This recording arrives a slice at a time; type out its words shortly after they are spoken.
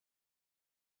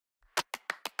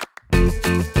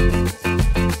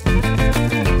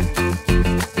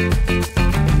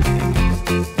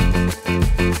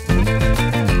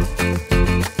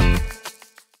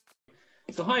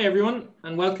Hi everyone,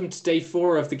 and welcome to day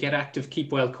 4 of the Get Active,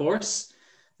 Keep Well course.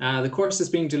 The course is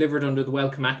being delivered under the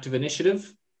WellComm Active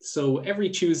initiative. So every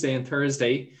Tuesday and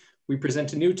Thursday, we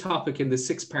present a new topic in the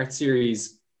 6-part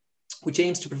series, which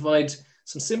aims to provide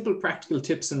some simple practical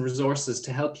tips and resources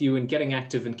to help you in getting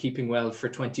active and keeping well for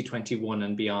 2021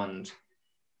 and beyond.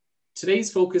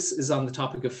 Today's focus is on the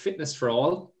topic of fitness for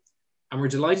all, and we're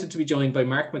delighted to be joined by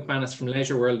Mark McManus from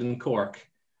LeisureWorld in Cork.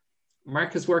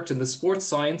 Mark has worked in the sports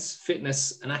science,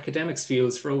 fitness and academics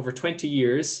fields for over 20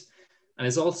 years and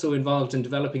is also involved in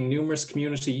developing numerous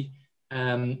community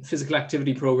physical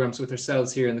activity programs with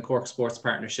ourselves here in the Cork Sports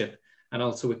Partnership and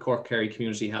also with Cork Kerry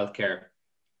Community Healthcare.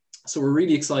 So we're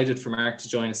really excited for Mark to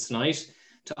join us tonight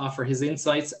to offer his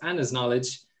insights and his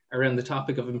knowledge around the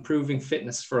topic of improving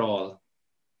fitness for all.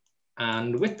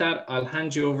 And with that, I'll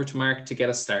hand you over to Mark to get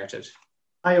us started.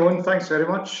 Hi Owen, thanks very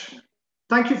much.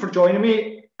 Thank you for joining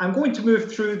me. I'm going to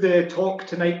move through the talk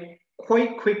tonight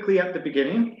quite quickly at the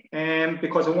beginning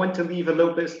because I want to leave a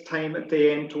little bit of time at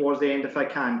the end, towards the end if I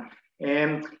can.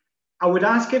 I would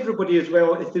ask everybody as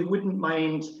well if they wouldn't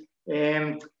mind,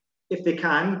 if they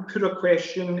can, put a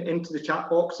question into the chat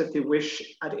box if they wish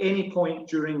at any point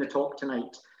during the talk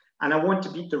tonight. And I want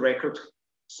to beat the record.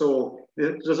 So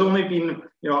there's only been,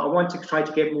 I want to try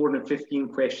to get more than 15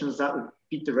 questions. That would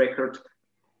beat the record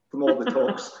from all the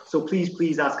talks. So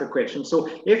please ask a question. So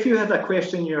if you had a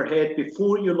question in your head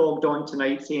before you logged on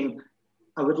tonight saying,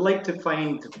 I would like to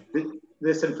find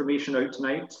this information out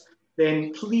tonight,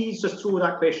 then please just throw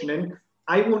that question in.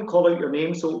 I won't call out your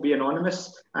name, so it'll be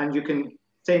anonymous, and you can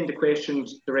send the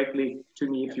questions directly to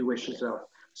me if you wish as well.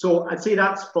 So I'd say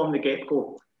that's from the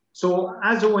get-go. So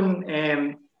as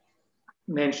Owen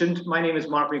mentioned, my name is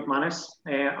Mark McManus.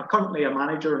 I'm currently a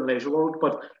manager in LeisureWorld,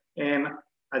 but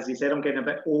as he said, I'm getting a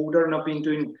bit older and I've been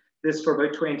doing this for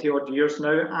about 20 odd years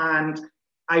now. And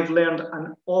I've learned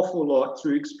an awful lot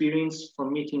through experience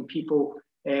from meeting people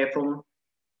from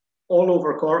all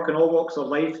over Cork and all walks of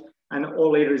life and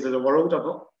all areas of the world.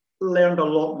 I've learned a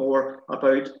lot more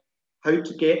about how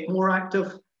to get more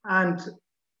active and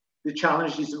the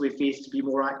challenges that we face to be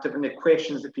more active and the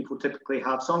questions that people typically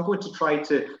have. So I'm going to try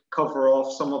to cover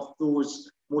off some of those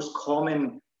most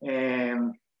common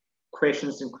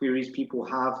questions and queries people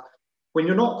have. When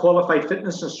you're not a qualified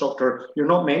fitness instructor, you're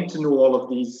not meant to know all of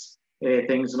these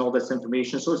things and all this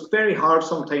information. So it's very hard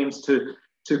sometimes to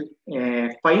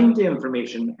find the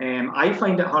information. I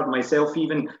find it hard myself,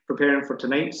 even preparing for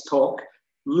tonight's talk,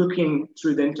 looking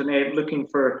through the internet, looking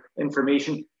for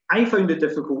information. I found it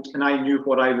difficult and I knew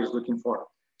what I was looking for.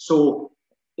 So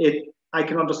I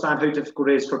can understand how difficult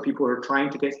it is for people who are trying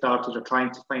to get started or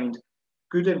trying to find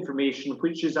good information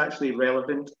which is actually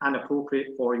relevant and appropriate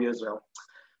for you as well.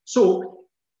 So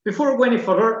before I go any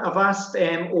further, I've asked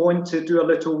Owen to do a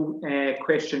little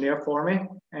questionnaire for me.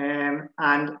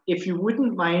 And if you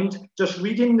wouldn't mind just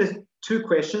reading the 2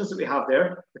 questions that we have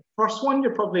there. The first one,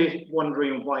 you're probably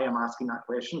wondering why I'm asking that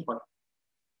question, but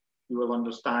you will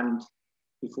understand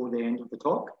before the end of the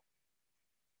talk.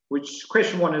 Which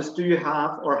question 1 is, do you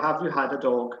have or have you had a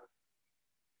dog?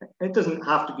 It doesn't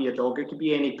have to be a dog. It could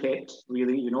be any pet,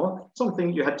 really,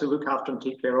 something you had to look after and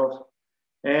take care of.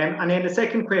 And then the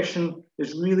second question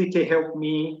is really to help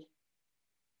me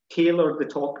tailor the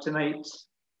talk tonight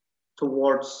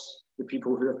towards the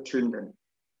people who have tuned in.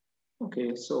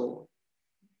 Okay, so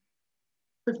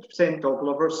 50% dog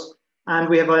lovers. And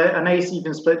we have a nice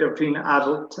even split between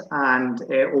adult and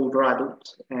older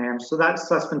adult. So that's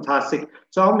fantastic.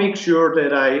 So I'll make sure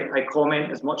that I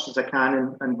comment as much as I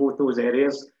can in both those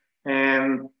areas.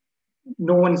 No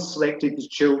one's selected the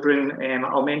children.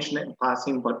 I'll mention it in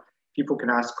passing, but people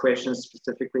can ask questions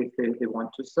specifically if they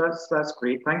want to. So that's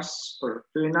great. Thanks for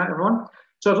doing that, everyone.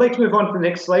 So I'd like to move on to the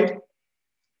next slide.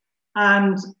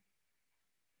 And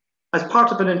as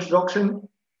part of an introduction,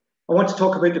 I want to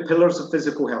talk about the pillars of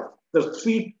physical health. There's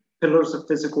 3 pillars of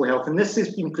physical health, and this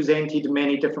has been presented in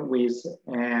many different ways.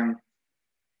 And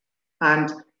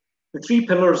the 3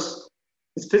 pillars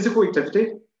is physical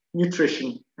activity,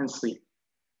 nutrition, and sleep.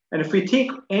 And if we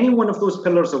take any one of those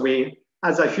pillars away,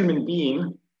 as a human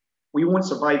being, we won't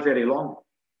survive very long.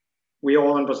 We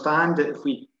all understand that if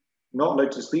we're not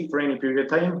allowed to sleep for any period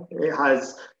of time, it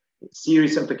has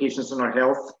serious implications on our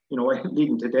health,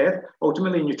 leading to death.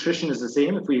 Ultimately, nutrition is the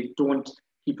same. If we don't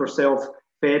keep ourselves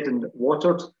fed and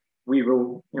watered, we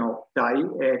will, die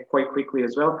quite quickly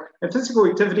as well. And physical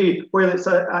activity, well, it's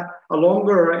a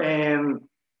longer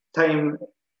time,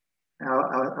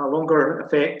 a longer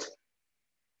effect.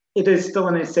 It is still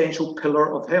an essential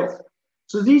pillar of health.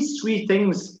 So these 3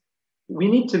 things we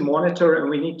need to monitor and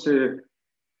we need to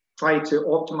try to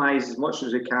optimize as much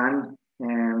as we can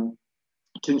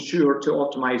to ensure to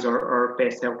optimize our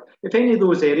best health. If any of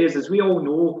those areas, as we all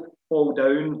know, fall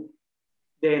down,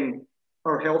 then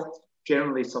our health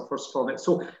generally suffers from it.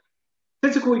 So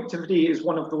physical activity is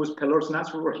one of those pillars, and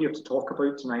that's what we're here to talk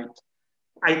about tonight.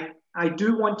 I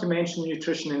do want to mention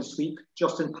nutrition and sleep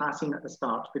just in passing at the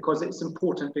start, because it's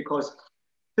important, because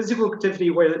physical activity,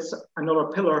 while it's another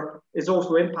pillar, is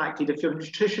also impacted. If your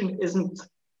nutrition isn't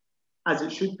as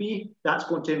it should be, that's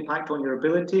going to impact on your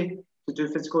ability to do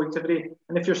physical activity.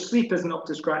 And if your sleep isn't up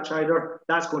to scratch either,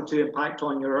 that's going to impact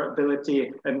on your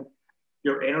ability and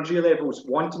your energy levels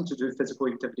wanting to do physical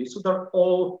activity. So they're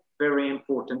all very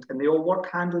important, and they all work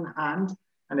hand in hand.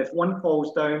 And if one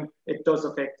falls down, it does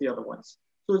affect the other ones.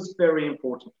 So it's very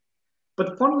important.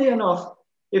 But funnily enough,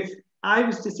 if I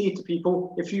was to say to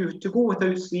people, if you to go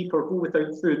without sleep or go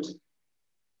without food,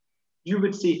 you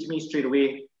would say to me straight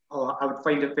away, oh, I would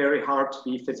find it very hard to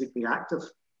be physically active.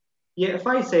 Yet if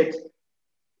I said,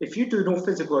 if you do no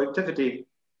physical activity,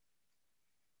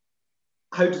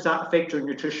 how does that affect your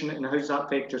nutrition and how does that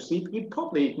affect your sleep? You'd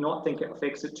probably not think it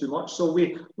affects it too much. So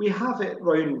we have it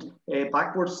round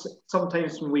backwards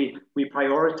sometimes when we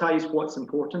prioritize what's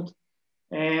important.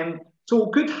 So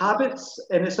good habits,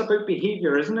 and it's about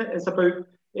behavior, isn't it? It's about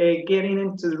getting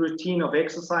into the routine of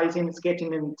exercising, it's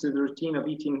getting into the routine of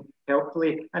eating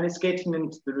healthily, and it's getting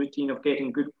into the routine of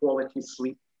getting good quality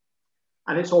sleep.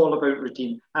 And it's all about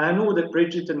routine. And I know that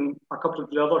Bridget and a couple of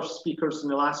the other speakers in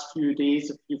the last few days,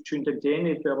 if you've tuned into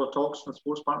any of the other talks from the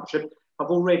Sports Partnership, have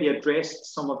already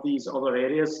addressed some of these other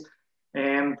areas.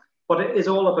 But it is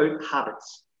all about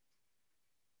habits.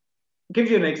 I'll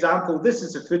give you an example. This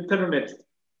is a food pyramid.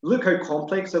 Look how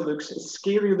complex it looks. It's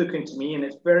scary looking to me, and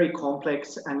it's very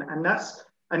complex. And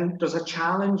there's a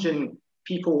challenge in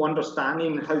people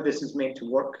understanding how this is meant to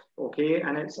work. Okay,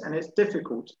 and it's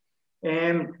difficult.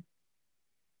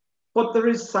 But there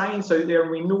is science out there,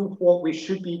 and we know what we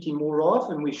should be eating more of,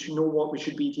 and we should know what we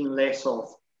should be eating less of.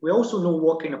 We also know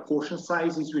what kind of portion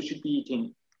sizes we should be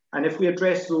eating. And if we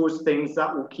address those things,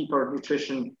 that will keep our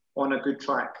nutrition on a good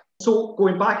track. So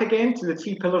going back again to the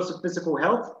 3 pillars of physical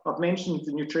health, I've mentioned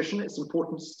the nutrition. It's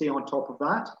important to stay on top of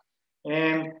that.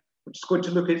 And we're just going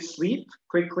to look at sleep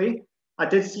quickly. I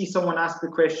did see someone ask the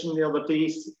question the other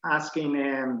day, asking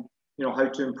how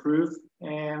to improve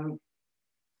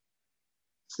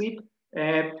sleep.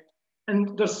 And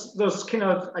there's kind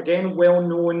of, again,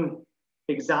 well-known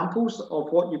examples of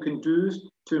what you can do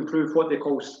to improve what they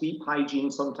call sleep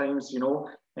hygiene sometimes,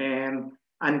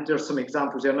 and there's some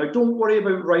examples there. Now, don't worry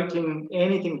about writing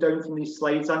anything down from these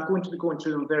slides. I'm going to be going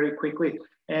through them very quickly.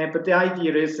 But the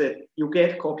idea is that you'll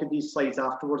get a copy of these slides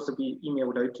afterwards. They'll be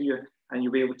emailed out to you, and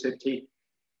you'll be able to take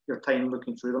your time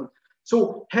looking through them.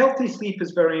 So healthy sleep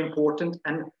is very important.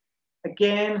 And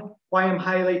again, why I'm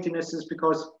highlighting this is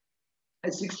because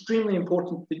it's extremely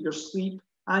important that your sleep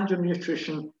and your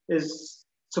nutrition is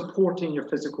supporting your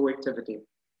physical activity.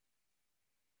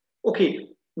 Okay,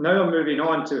 now I'm moving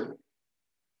on to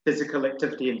physical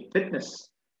activity and fitness.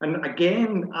 And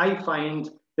again, I find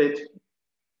that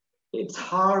it's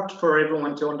hard for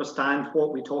everyone to understand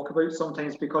what we talk about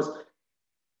sometimes, because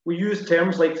we use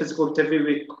terms like physical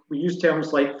activity, we use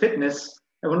terms like fitness,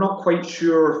 and we're not quite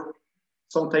sure.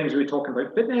 Sometimes we're talking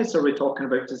about fitness or we're talking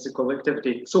about physical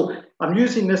activity. So I'm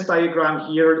using this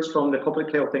diagram here. It's from the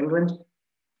Public Health England.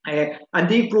 And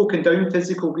they've broken down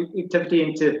physical activity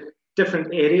into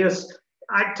different areas.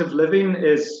 Active living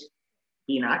is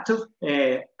being active,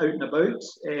 out and about,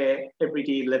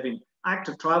 everyday living.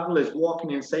 Active travel is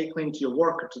walking and cycling to your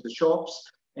work or to the shops,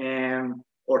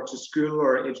 or to school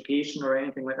or education or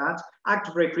anything like that.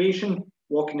 Active recreation,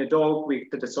 walking the dog. We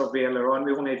did a survey earlier on.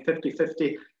 We only had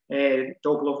 50-50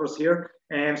 dog lovers here.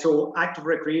 So active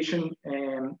recreation,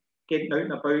 getting out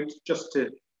and about just to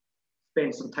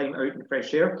spend some time out in the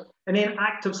fresh air. And then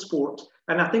active sport.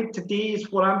 And I think today's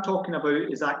what I'm talking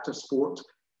about is active sport,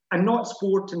 and not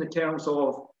sport in the terms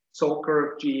of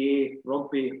soccer, GA,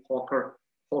 rugby,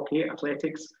 hockey,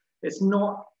 athletics. It's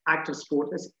not active sport.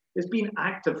 It's being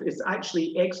active. It's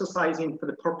actually exercising for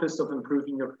the purpose of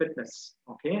improving your fitness.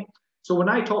 Okay. So when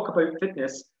I talk about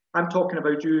fitness, I'm talking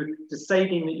about you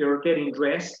deciding that you're getting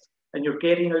dressed and you're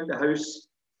getting out the house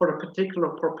for a particular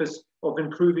purpose of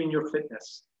improving your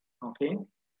fitness. Okay.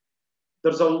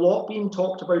 There's a lot being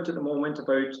talked about at the moment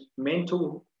about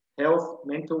mental health,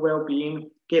 mental well-being,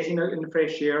 getting out in the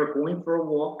fresh air, going for a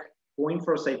walk, going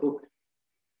for a cycle.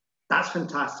 That's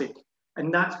fantastic.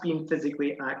 And that's being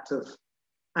physically active.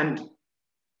 And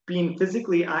being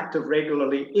physically active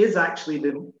regularly is actually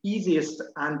the easiest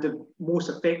and the most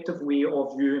effective way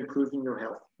of you improving your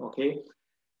health, okay?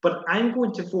 But I'm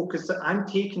going to focus, I'm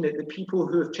taking it, the people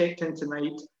who have checked in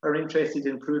tonight are interested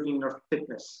in improving their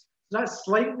fitness. So that's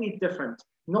slightly different.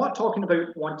 Not talking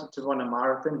about wanting to run a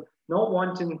marathon, not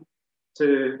wanting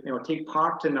to take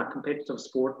part in a competitive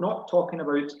sport, not talking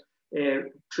about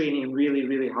training really,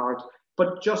 really hard,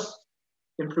 but just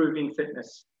improving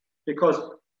fitness. Because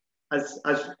as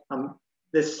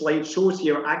this slide shows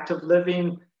here, active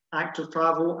living, active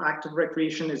travel, active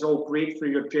recreation is all great for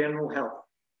your general health.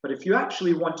 But if you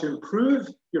actually want to improve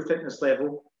your fitness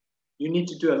level, you need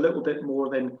to do a little bit more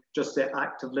than just the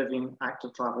active living,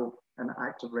 active travel, and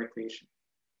active recreation.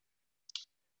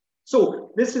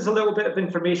 So this is a little bit of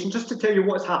information just to tell you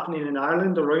what's happening in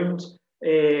Ireland around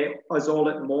us all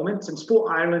at the moment. And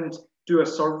Sport Ireland do a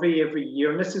survey every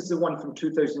year, and this is the one from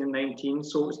 2019,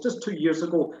 so it's just 2 years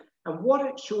ago. And what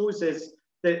it shows is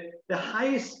that the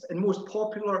highest and most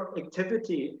popular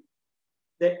activity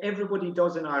that everybody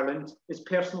does in Ireland is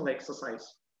personal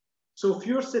exercise. So if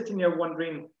you're sitting there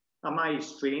wondering, am I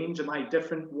strange? Am I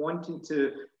different, wanting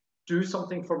to do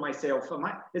something for myself?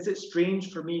 Is it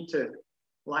strange for me to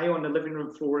lie on the living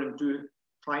room floor and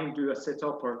try and do a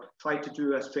sit-up, or try to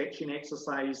do a stretching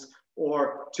exercise,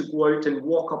 or to go out and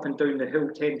walk up and down the hill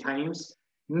 10 times?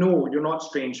 No, you're not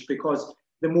strange, because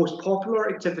the most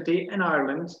popular activity in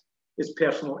Ireland is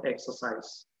personal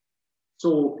exercise.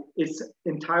 So it's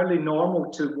entirely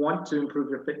normal to want to improve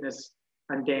your fitness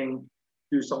and then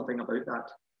do something about that.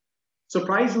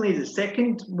 Surprisingly, the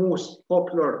second most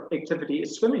popular activity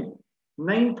is swimming.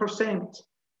 9%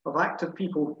 of active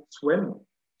people swim.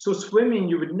 So swimming,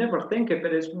 you would never think it,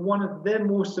 but it's one of the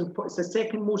most important, it's the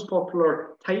second most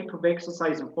popular type of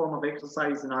exercise and form of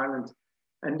exercise in Ireland.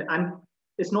 And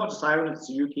it's not just Ireland, it's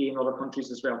the UK and other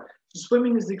countries as well. So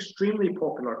swimming is extremely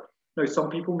popular. Now, some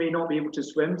people may not be able to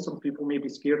swim, some people may be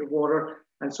scared of water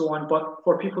and so on, but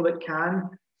for people that can,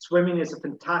 swimming is a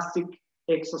fantastic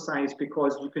exercise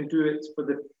because you can do it for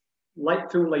the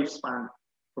full lifespan.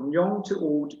 From young to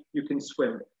old, you can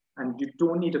swim, and you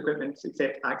don't need equipment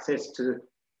except access to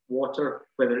water,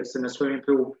 whether it's in a swimming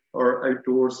pool or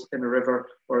outdoors in a river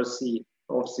or a sea.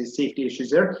 Obviously, safety issues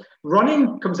there.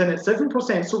 Running comes in at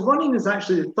 7%. So running is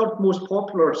actually the third most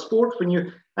popular sport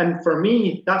and for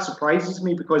me, that surprises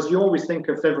me because you always think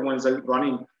if everyone's out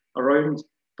running around,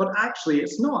 but actually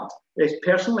it's not. It's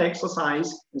personal exercise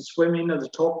and swimming are the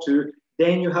top two.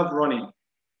 Then you have running.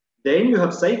 Then you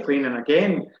have cycling. And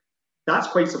again, that's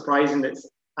quite surprising.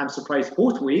 I'm surprised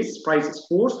both ways, surprised it's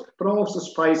fourth, but I'm also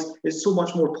surprised it's so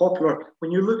much more popular.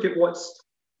 When you look at what's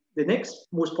the next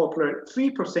most popular,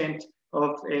 3%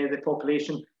 of the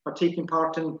population are taking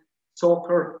part in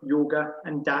soccer, yoga,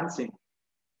 and dancing.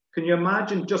 Can you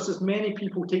imagine just as many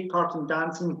people take part in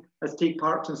dancing as take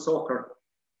part in soccer?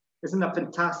 Isn't that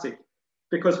fantastic?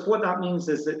 Because what that means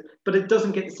is that, but it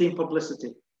doesn't get the same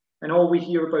publicity. And all we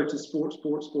hear about is sport,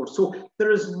 sport, sport. So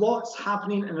there is lots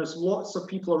happening, and there's lots of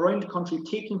people around the country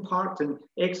taking part in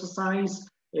exercise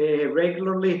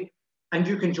regularly, and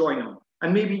you can join them.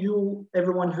 And maybe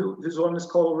everyone who's on this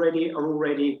call already are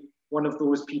already one of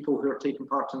those people who are taking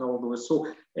part in all those. So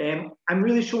I'm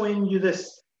really showing you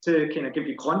this to kind of give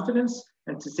you confidence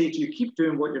and to say to you, keep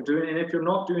doing what you're doing. And if you're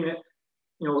not doing it,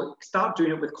 start doing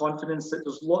it with confidence that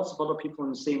there's lots of other people in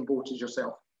the same boat as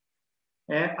yourself.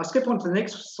 I'll skip on to the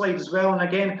next slide as well. And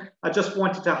again, I just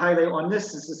wanted to highlight on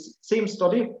this is the same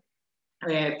study.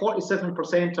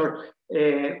 47% are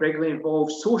regularly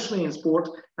involved socially in sport.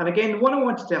 And again, what I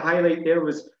wanted to highlight there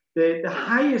was the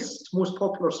highest, most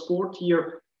popular sport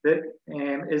here that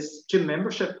is gym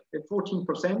membership at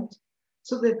 14%.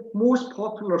 So the most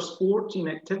popular sporting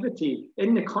activity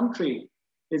in the country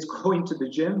is going to the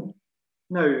gym.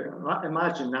 Now,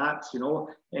 imagine that,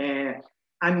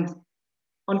 and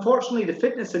unfortunately, the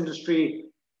fitness industry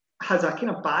has a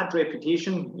kind of bad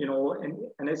reputation,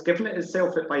 and it's given it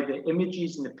itself by the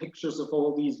images and the pictures of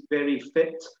all these very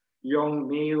fit young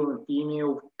male and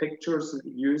female pictures that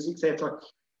they use, etc.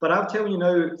 But I'll tell you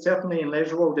now, certainly in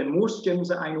LeisureWorld, in most gyms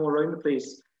that I know around the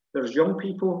place, there's young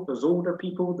people, there's older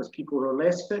people, there's people who are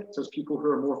less fit, there's people who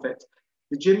are more fit.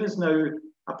 The gym is now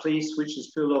a place which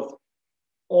is full of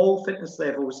all fitness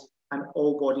levels and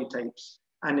all body types,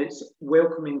 and it's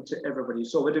welcoming to everybody.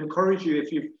 So I would encourage you,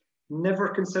 if you've never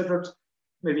considered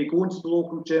maybe going to the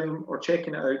local gym or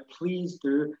checking it out, please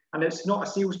do. And it's not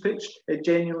a sales pitch, it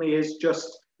genuinely is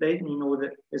just letting you know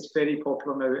that it's very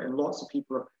popular now and lots of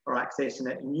people are accessing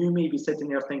it. And you may be sitting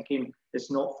there thinking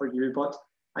it's not for you, but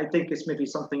I think it's maybe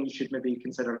something you should maybe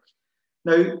consider.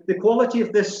 Now, the quality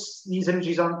of these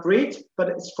images aren't great, but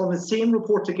it's from the same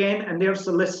report again, and there's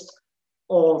the list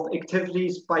of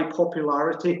activities by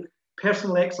popularity: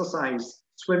 personal exercise,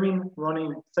 swimming,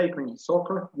 running, cycling,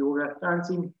 soccer, yoga,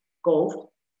 dancing, golf,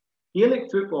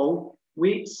 Gaelic football,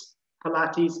 weights,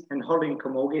 Pilates, and hurling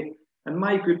camogie. And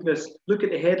my goodness, look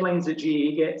at the headlines that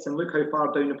GAA gets and look how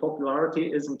far down the popularity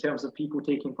it is in terms of people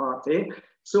taking part.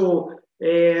 So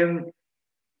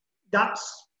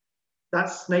that's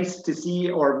nice to see,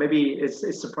 or maybe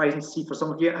it's surprising to see for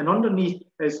some of you. And underneath,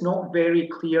 it's not very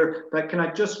clear, but can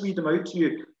I just read them out to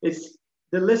you? It's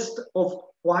the list of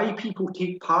why people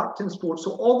take part in sports.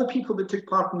 So all the people that took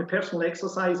part in the personal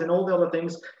exercise and all the other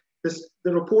things,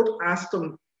 the report asked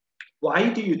them, why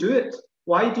do you do it?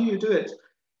 Why do you do it?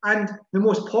 And the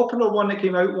most popular one that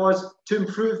came out was to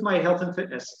improve my health and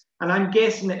fitness. And I'm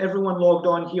guessing that everyone logged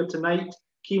on here tonight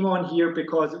came on here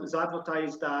because it was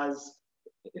advertised as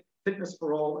fitness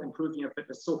for all, improving your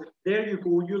fitness. So there you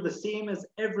go. You're the same as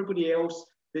everybody else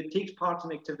that takes part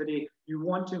in activity. You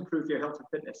want to improve your health and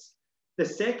fitness. The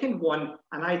second one,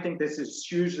 and I think this is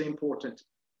hugely important,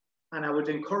 and I would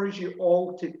encourage you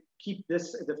all to keep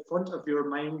this at the front of your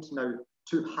mind now,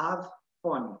 to have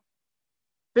fun.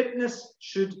 Fitness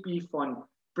should be fun.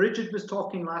 Bridget was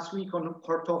talking last week on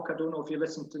her talk, I don't know if you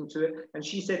listened to it, and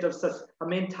she said there's a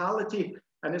mentality,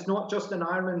 and it's not just in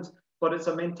Ireland, but it's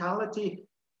a mentality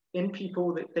in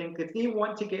people that think if they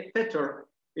want to get fitter,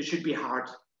 it should be hard.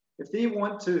 If they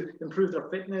want to improve their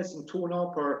fitness and tone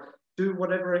up or do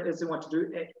whatever it is they want to do,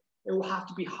 it will have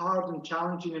to be hard and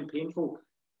challenging and painful.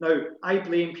 Now, I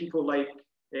blame people like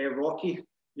Rocky,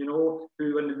 you know,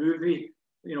 who in the movie,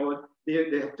 you know,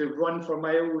 they have to run for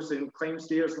miles and climb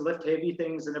stairs and lift heavy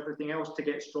things and everything else to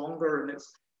get stronger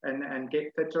and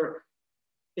get fitter.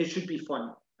 It should be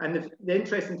fun. And the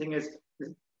interesting thing is,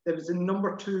 there was a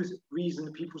number two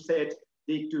reason people said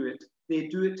they do it. They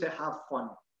do it to have fun.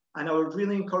 And I would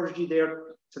really encourage you there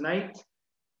tonight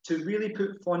to really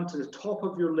put fun to the top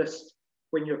of your list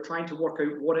when you're trying to work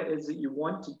out what it is that you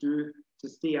want to do to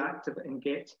stay active and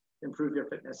improve your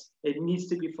fitness. It needs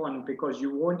to be fun because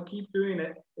you won't keep doing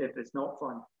it if it's not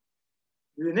fun.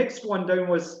 The next one down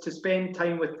was to spend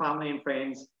time with family and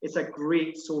friends. It's a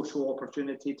great social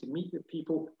opportunity to meet with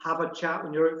people, have a chat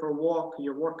when you're out for a walk,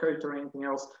 your workout or anything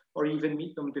else, or even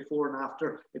meet them before and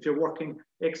after. If you're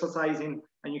exercising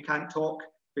and you can't talk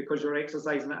because you're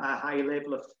exercising at a high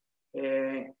level of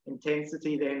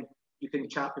intensity, then you can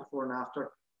chat before and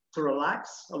after. To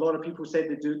relax, a lot of people said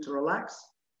they do it to relax.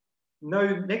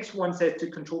 Now, next one says to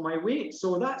control my weight.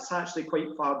 So that's actually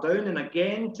quite far down. And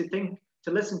again,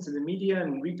 to listen to the media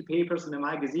and read the papers and the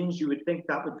magazines, you would think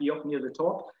that would be up near the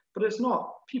top, but it's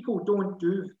not. People don't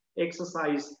do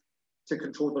exercise to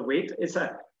control their weight. It's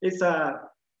a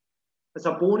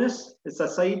bonus. It's a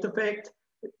side effect.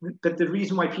 But the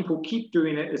reason why people keep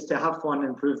doing it is to have fun and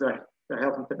improve their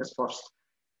health and fitness first.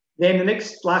 Then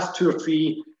the last two or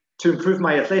three, to improve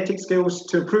my athletic skills,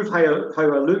 to improve how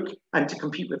I look, and to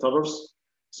compete with others.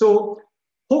 So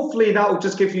hopefully that will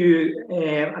just give you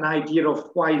an idea of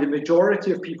why the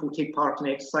majority of people take part in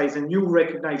exercise, and you'll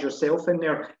recognize yourself in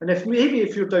there. And if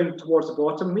you're down towards the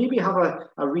bottom, maybe have a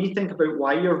rethink about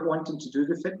why you're wanting to do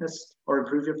the fitness or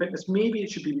improve your fitness. Maybe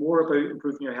it should be more about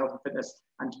improving your health and fitness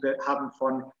and about having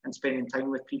fun and spending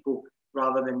time with people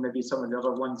rather than maybe some of the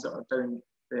other ones that are down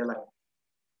the line.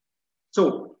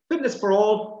 So fitness for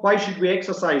all, why should we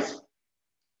exercise?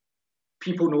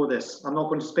 People know this. I'm not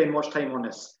going to spend much time on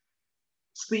this.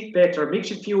 Sleep better, makes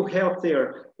you feel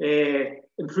healthier,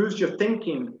 improves your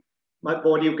thinking. My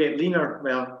body will get leaner.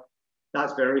 Well,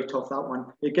 that's very tough, that one.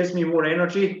 It gives me more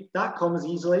energy. That comes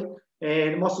easily.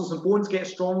 Muscles and bones get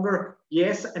stronger.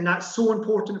 Yes, and that's so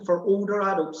important for older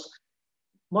adults.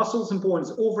 Muscles and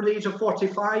bones, over the age of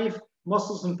 45,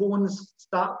 muscles and bones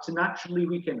start to naturally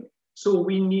weaken. So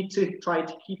we need to try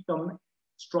to keep them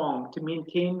strong, to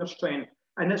maintain their strength.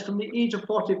 And it's from the age of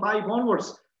 45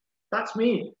 onwards. That's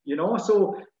me, you know.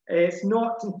 So it's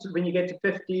not when you get to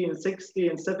 50 and 60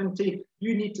 and 70,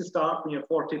 you need to start when you're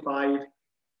 45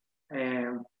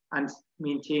 and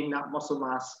maintain that muscle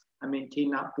mass and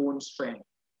maintain that bone strength.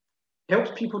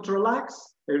 Helps people to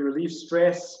relax, it relieves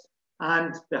stress,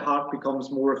 and the heart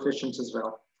becomes more efficient as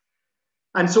well.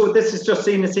 And so this is just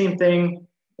saying the same thing.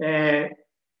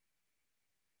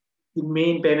 The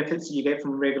main benefits you get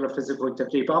from regular physical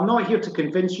activity. But I'm not here to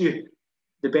convince you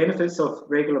the benefits of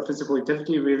regular physical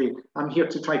activity, really. I'm here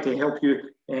to try to help you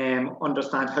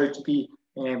understand how to be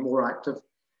more active.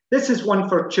 This is one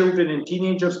for children and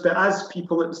teenagers, but as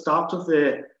people at the start of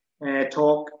the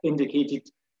talk indicated,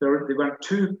 they weren't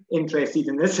too interested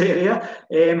in this area.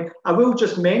 I will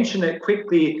just mention it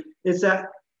quickly, is that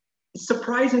it's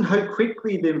surprising how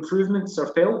quickly the improvements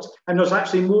are felt. And there's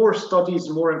actually more studies,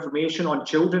 more information on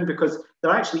children because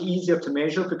they're actually easier to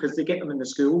measure because they get them in the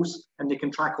schools and they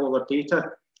can track all their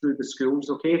data through the schools,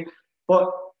 okay?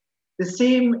 But the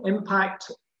same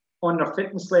impact on their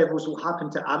fitness levels will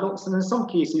happen to adults, and in some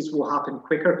cases will happen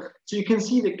quicker. So you can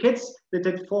see that kids that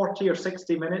did 40 or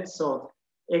 60 minutes of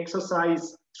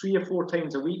exercise 3 or 4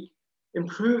 times a week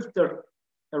improved their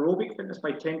aerobic fitness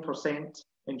by 10%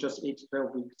 in just 8 to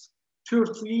 12 weeks. 2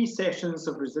 or 3 sessions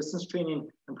of resistance training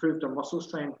improved their muscle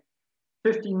strength.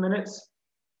 15 minutes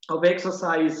of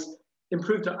exercise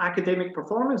improved their academic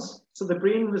performance. So the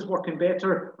brain was working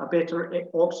better, a better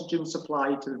oxygen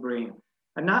supply to the brain.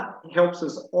 And that helps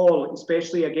us all,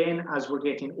 especially again, as we're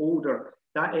getting older.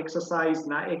 That exercise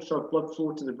and that extra blood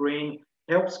flow to the brain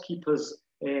helps keep us,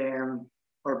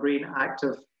 our brain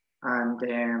active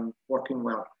and working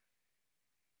well.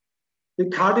 The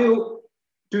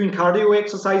doing cardio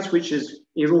exercise, which is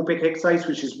aerobic exercise,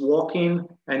 which is walking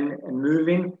and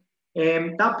moving,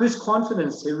 that boosts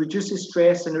confidence. It reduces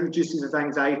stress and it reduces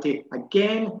anxiety.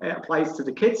 Again, it applies to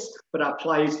the kids, but it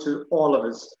applies to all of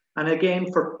us. And again,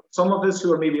 for some of us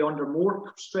who are maybe under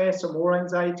more stress or more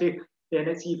anxiety, then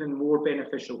it's even more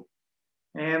beneficial.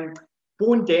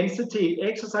 Bone density,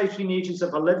 exercise between ages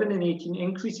of 11 and 18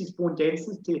 increases bone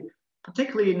density,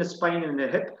 particularly in the spine and the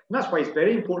hip. And that's why it's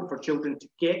very important for children to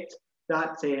get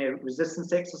that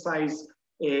resistance exercise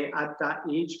at that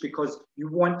age, because you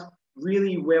want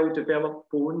really well-developed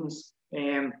bones,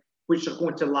 which are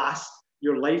going to last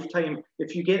your lifetime.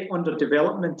 If you get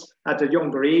underdevelopment at a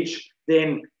younger age,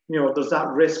 then there's that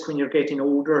risk when you're getting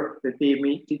older that they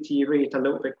may deteriorate a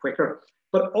little bit quicker.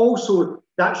 But also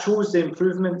that shows the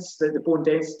improvements that the bone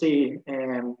density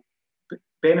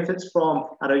benefits from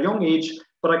at a young age,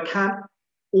 but I can't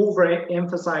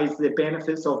overemphasize the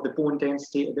benefits of the bone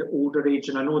density at the older age.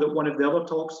 And I know that one of the other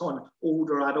talks on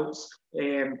older adults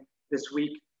this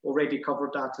week already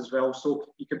covered that as well. So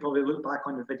you can probably look back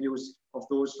on the videos of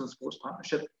those from Sports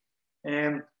Partnership.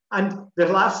 And the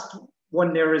last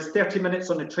one there is 30 minutes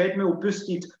on a treadmill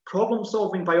boosted problem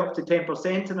solving by up to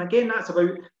 10%. And again, that's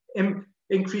about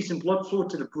increasing blood flow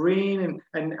to the brain,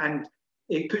 and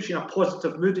it puts you in a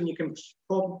positive mood and you can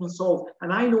problem solve.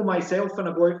 And I know myself when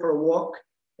I go out for a walk,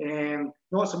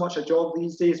 not so much a jog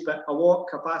these days, but a walk,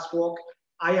 a fast walk,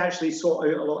 I actually sort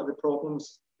out a lot of the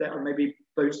problems that are maybe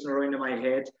bouncing around in my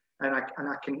head, and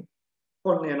I can,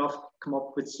 funnily enough, come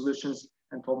up with solutions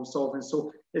and problem solving.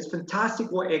 So it's fantastic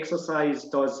what exercise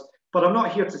does, but I'm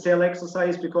not here to sell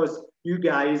exercise because you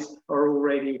guys are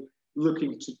already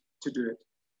looking to do it.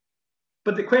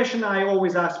 But the question I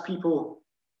always ask people,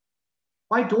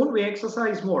 why don't we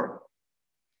exercise more?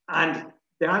 And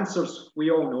the answers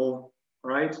we all know,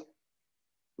 right?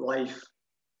 Life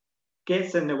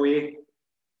gets in the way,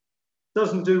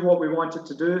 doesn't do what we want it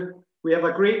to do. We have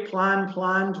a great planned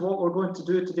what we're going to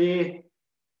do today,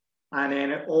 and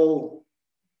then it all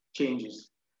changes.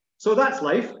 So that's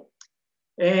life.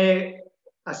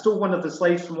 I stole one of the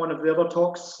slides from one of the other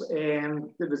talks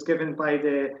that was given by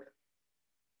the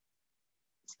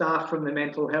staff from the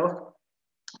mental health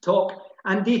talk,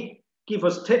 and they gave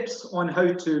us tips on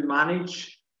how to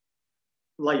manage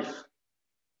life.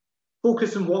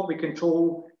 Focus on what we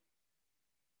control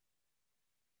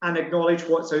and acknowledge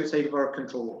what's outside of our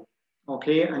control,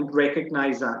 okay, and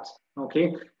recognize that,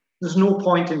 okay? There's no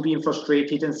point in being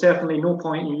frustrated, and certainly no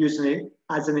point in using it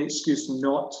as an excuse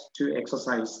not to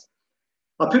exercise.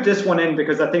 I'll put this one in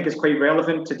because I think it's quite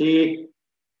relevant today.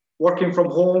 Working from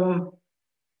home,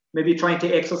 maybe trying to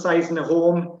exercise in the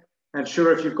home. I'm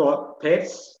sure if you've got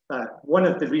pets, one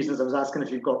of the reasons I was asking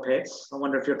if you've got pets, I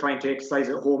wonder if you're trying to exercise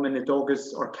at home and the dog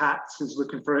is, or cats is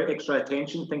looking for extra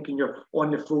attention, thinking you're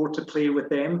on the floor to play with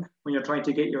them when you're trying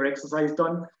to get your exercise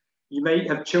done. You might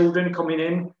have children coming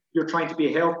in, you're trying to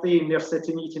be healthy and they're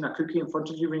sitting eating a cookie in front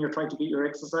of you when you're trying to get your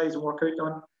exercise and workout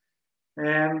done.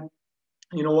 And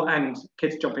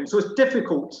kids jumping. So it's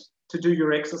difficult to do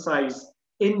your exercise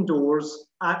indoors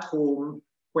at home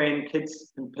when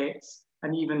kids and pets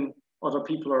and even other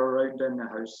people are around in the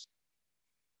house.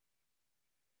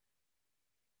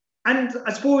 And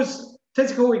I suppose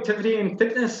physical activity and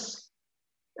fitness,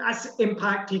 that's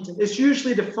impacted. It's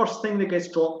usually the first thing that gets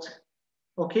dropped.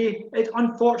 Okay,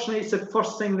 unfortunately, it's the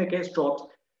first thing that gets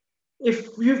dropped. If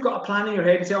you've got a plan in your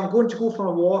head and say, I'm going to go for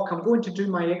a walk, I'm going to do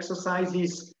my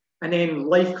exercises, and then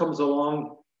life comes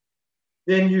along,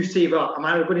 then you say, well, am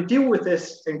I going to deal with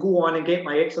this and go on and get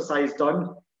my exercise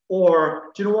done?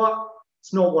 Or do you know what?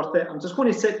 It's not worth it. I'm just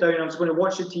going to sit down, I'm just going to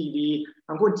watch the TV,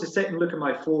 I'm going to sit and look at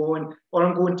my phone, or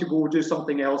I'm going to go do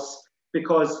something else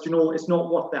because, it's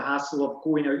not worth the hassle of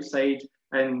going outside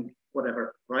and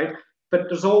whatever, right? But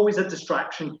there's always a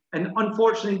distraction. And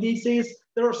unfortunately, these days,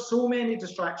 there are so many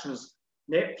distractions.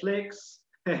 Netflix,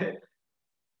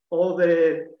 all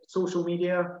the social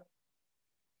media,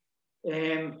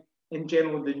 in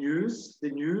general, the news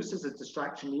is a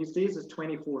distraction these days. It's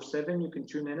 24/7. You can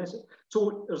tune in.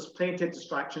 So there's plenty of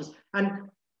distractions. And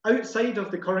outside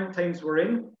of the current times we're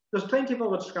in, there's plenty of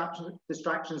other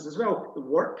distractions as well. The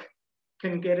work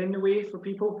can get in the way for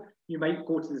people. You might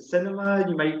go to the cinema.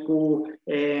 You might go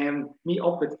meet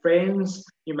up with friends.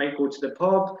 You might go to the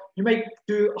pub. You might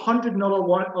do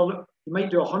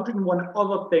 101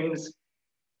 other things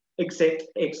except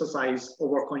exercise or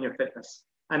work on your fitness.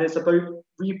 And it's about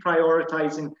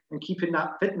reprioritizing and keeping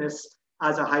that fitness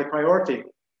as a high priority.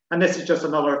 And this is just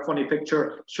another funny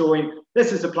picture showing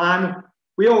this is the plan.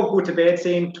 We all go to bed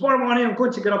saying, tomorrow morning I'm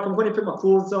going to get up, I'm going to put my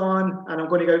clothes on, and I'm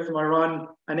going to go out for my run.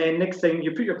 And then next thing,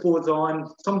 you put your clothes on,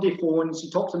 somebody phones,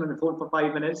 you talk to them on the phone for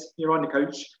 5 minutes, you're on the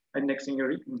couch, and next thing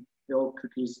you're eating the old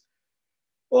cookies.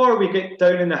 Or we get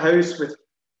down in the house with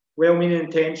well-meaning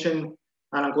intention,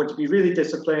 and I'm going to be really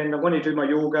disciplined, I'm going to do my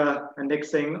yoga, and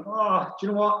next thing, oh, do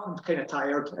you know what? I'm kind of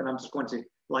tired, and I'm just going to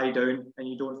lie down, and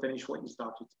you don't finish what you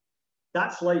started.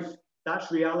 That's life.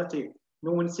 That's reality.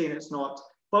 No one's saying it's not.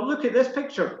 But look at this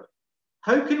picture.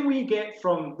 How can we get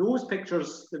from those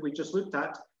pictures that we just looked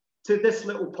at to this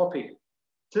little puppy,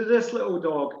 to this little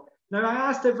dog? Now, I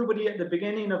asked everybody at the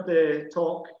beginning of the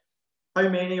talk, how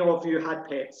many of you had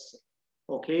pets?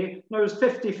 Okay, now it's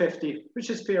 50-50, which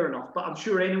is fair enough, but I'm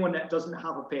sure anyone that doesn't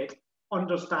have a pet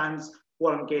understands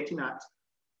what I'm getting at.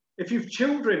 If you've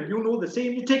children, you'll know the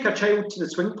same. You take a child to the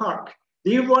swing park.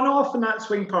 They run off in that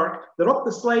swing park. They're up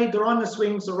the slide, they're on the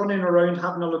swings, they're running around,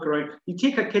 having a look around. You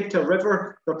take a kid to a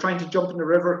river, they're trying to jump in the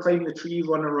river, climb the tree,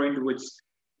 run around the woods.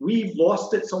 We've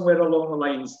lost it somewhere along the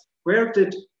lines.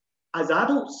 As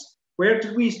adults, where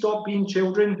did we stop being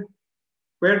children?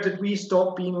 Where did we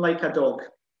stop being like a dog?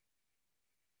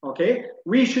 Okay,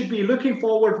 we should be looking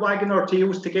forward, wagging our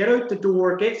tails to get out the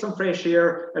door, get some fresh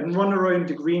air, and run around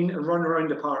the green and run around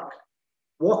the park.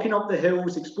 Walking up the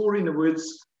hills, exploring the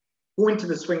woods, going to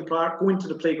the swing park, going to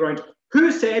the playground.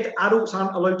 Who said adults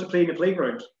aren't allowed to play in the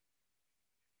playground?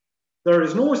 There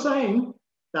is no sign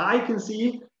that I can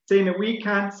see saying that we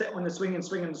can't sit on the swing and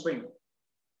swing and swing.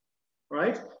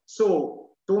 Right? So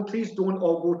please don't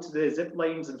all go to the zip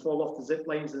lines and fall off the zip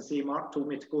lines and say, Mark told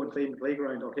me to go and play in the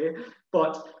playground, okay?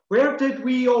 But where did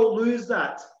we all lose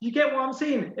that? You get what I'm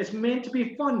saying? It's meant to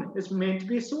be fun. It's meant to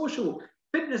be social.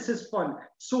 Fitness is fun.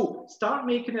 So start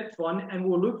making it fun and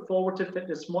we'll look forward to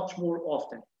fitness much more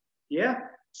often. Yeah?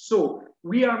 So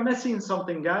we are missing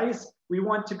something, guys. We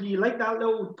want to be like that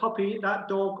little puppy, that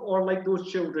dog, or like those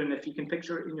children, if you can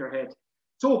picture it in your head.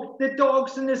 So the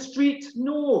dogs in the street,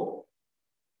 no.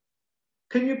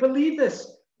 Can you believe this?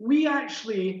 We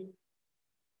actually,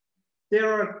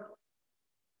 there are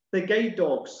the guide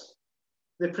dogs,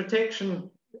 the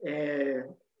protection, the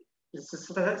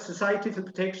Society for the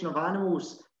Protection of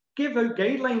Animals give out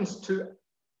guidelines to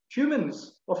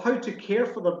humans of how to care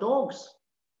for their dogs.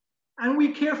 And we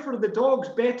care for the dogs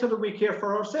better than we care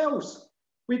for ourselves.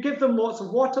 We give them lots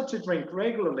of water to drink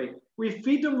regularly. We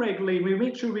feed them regularly. We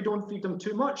make sure we don't feed them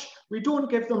too much. We don't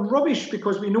give them rubbish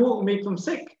because we know it will make them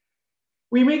sick.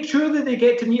 We make sure that they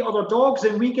get to meet other dogs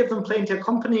and we give them plenty of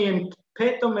company and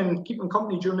pet them and keep them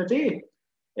company during the day.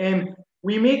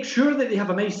 We make sure that they have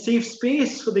a nice safe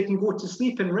space so they can go to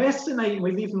sleep and rest at night and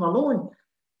we leave them alone.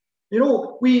 You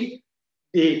know,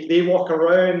 they walk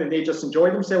around and they just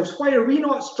enjoy themselves. Why are we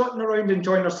not strutting around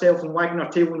enjoying ourselves and wagging our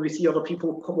tail when we see other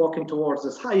people walking towards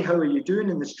us? Hi, how are you doing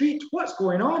in the street? What's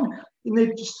going on?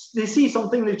 And they see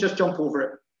something, they just jump over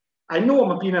it. I know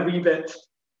I'm being a wee bit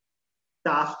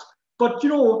daft, but you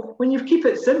know, when you keep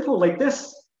it simple like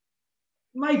this,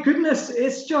 my goodness,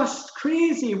 it's just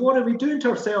crazy. What are we doing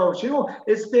to ourselves? You know,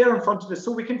 it's there in front of us.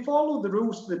 So we can follow the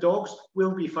rules to the dogs.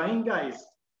 We'll be fine, guys.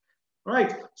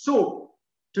 Right, so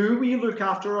do we look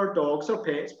after our dogs or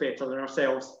pets better than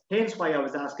ourselves? Hence why I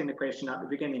was asking the question at the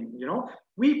beginning, you know.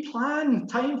 We plan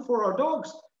time for our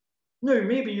dogs. Now,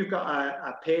 maybe you've got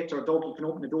a pet or a dog, you can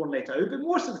open the door and let it out, but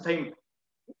most of the time,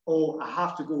 oh, I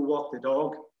have to go walk the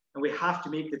dog, and we have to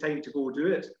make the time to go do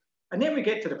it. And then we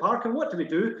get to the park, and what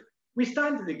do? We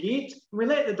stand at the gate, and we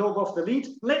let the dog off the lead,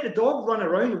 let the dog run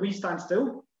around, and we stand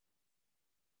still.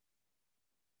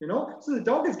 You know, so the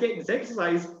dog is getting this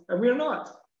exercise, and we're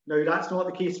not. Now, that's not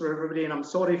the case for everybody, and I'm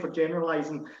sorry for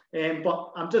generalizing,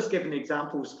 but I'm just giving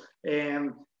examples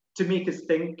to make us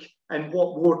think, and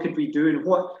what more could we do, and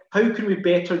how can we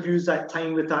better use that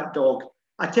time with that dog?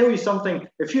 I tell you something,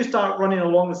 if you start running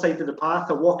along the side of the path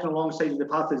or walking along the side of the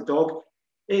path of the dog,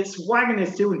 it's wagging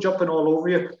its tail and jumping all over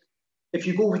you. If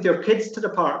you go with your kids to the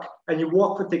park and you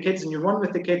walk with the kids and you run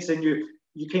with the kids and you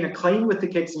kind of climb with the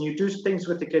kids and you do things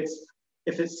with the kids,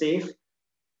 if it's safe,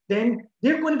 then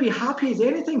they're going to be happy as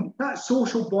anything. That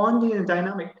social bonding and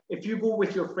dynamic. If you go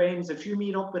with your friends, if you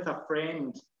meet up with a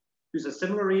friend who's a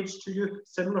similar age to you,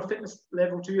 similar fitness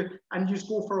level to you, and you just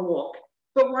go for a walk.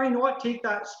 But why not take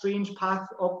that strange path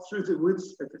up through the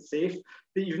woods, if it's safe,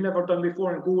 that you've never done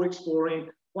before, and go exploring?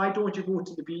 Why don't you go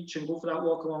to the beach and go for that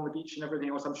walk along the beach and everything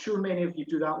else? I'm sure many of you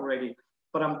do that already,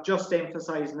 but I'm just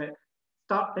emphasizing it.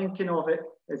 Start thinking of it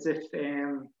as if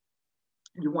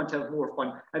you want to have more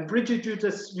fun. And Bridget, you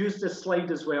just use this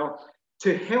slide as well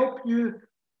to help you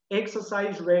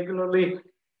exercise regularly.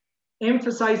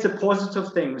 Emphasize the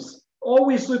positive things.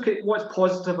 Always look at what's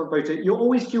positive about it. You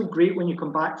always feel great when you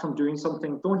come back from doing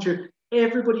something, don't you?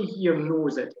 Everybody here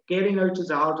knows it. Getting out is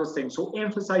the hardest thing. So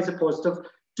emphasize the positive.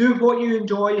 Do what you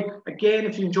enjoy. Again,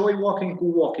 if you enjoy walking, go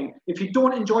walking. If you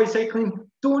don't enjoy cycling,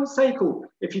 don't cycle.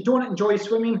 If you don't enjoy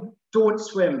swimming, don't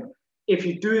swim. If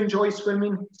you do enjoy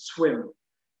swimming, swim.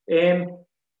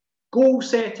 Goal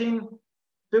setting,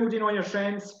 building on your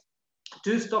strengths,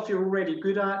 do stuff you're already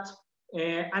good at,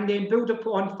 and then build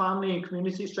upon family and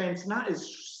community strengths. And that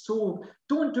is so,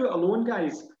 don't do it alone,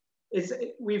 guys.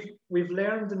 We've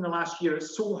learned in the last year,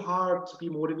 it's so hard to be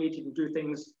motivated and do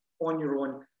things on your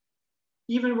own.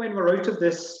 Even when we're out of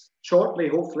this shortly,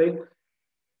 hopefully,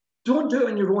 don't do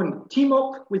it on your own. Team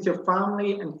up with your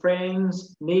family and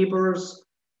friends, neighbours,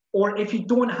 or if you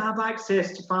don't have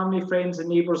access to family, friends and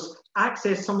neighbours,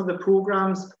 access some of the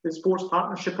programs that Sports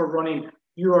Partnership are running.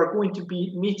 You are going to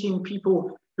be meeting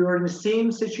people who are in the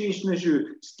same situation as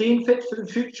you, staying fit for the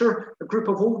future, a group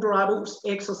of older adults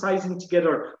exercising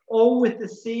together, all with the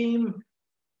same,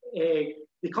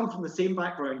 they come from the same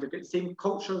background, they've got the same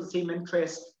culture, the same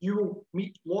interests. You will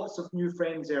meet lots of new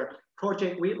friends there.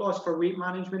 Project Weight Loss for weight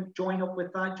management, join up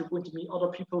with that. You're going to meet other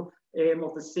people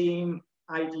of the same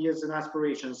ideas and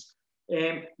aspirations.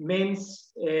 The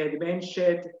men's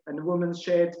shed and the women's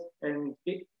shed and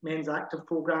men's active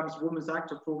programs, women's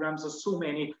active programs, there's so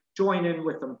many. Join in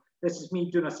with them. This is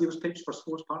me doing a sales pitch for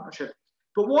Sports Partnership.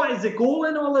 But what is the goal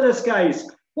in all of this, guys?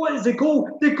 What is the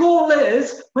goal? The goal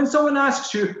is when someone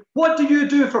asks you, what do you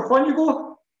do for fun? You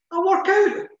go, I work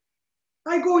out.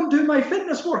 I go and do my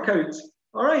fitness workouts.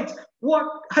 All right.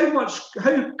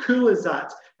 How cool is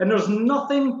that? And there's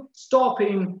nothing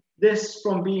stopping this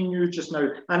from being you just now.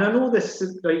 And I know this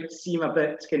might seem a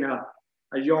bit kind of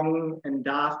a young and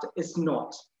daft. It's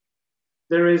not.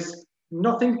 There is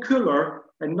nothing cooler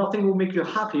and nothing will make you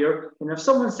happier than if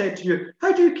someone said to you,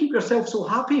 how do you keep yourself so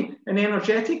happy and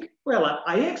energetic? Well,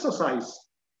 I exercise.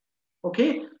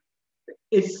 Okay?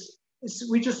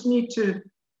 We just need to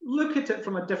look at it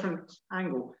from a different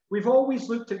angle. We've always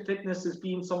looked at fitness as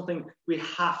being something we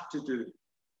have to do,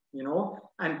 you know,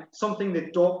 and something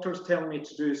that doctors tell me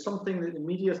to do, something that the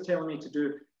media is telling me to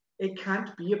do. It can't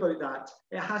be about that.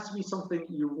 It has to be something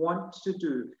you want to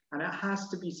do, and it has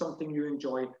to be something you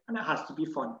enjoy, and it has to be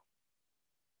fun.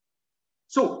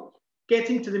 So,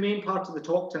 getting to the main part of the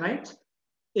talk tonight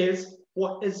is,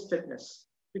 what is fitness?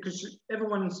 Because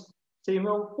everyone's saying,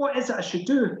 well, what is it I should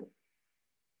do?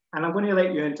 And I'm going to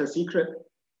let you into a secret.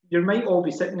 You might all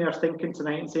be sitting there thinking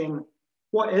tonight and saying,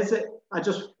 what is it?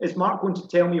 Is Mark going to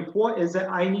tell me what is it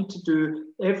I need to do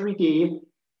every day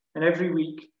and every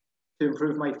week to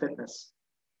improve my fitness?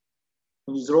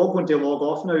 And you're all going to log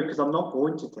off now because I'm not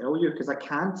going to tell you, because I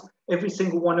can't. Every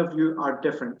single one of you are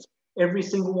different. Every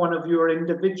single one of you are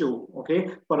individual, okay?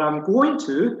 But I'm going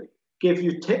to give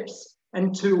you tips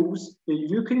and tools that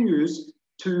you can use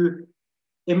to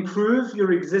improve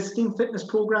your existing fitness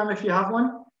program if you have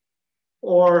one,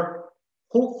 or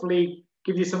hopefully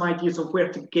give you some ideas of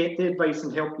where to get the advice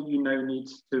and help that you now need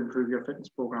to improve your fitness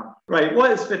program. Right,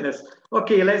 what is fitness?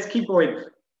 Okay, let's keep going.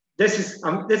 This is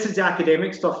the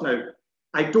academic stuff now.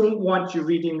 I don't want you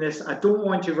reading this. I don't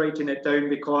want you writing it down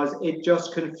because it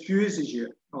just confuses you,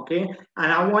 okay?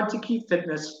 And I want to keep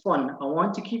fitness fun. I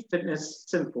want to keep fitness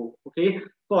simple, okay?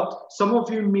 But some of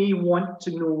you may want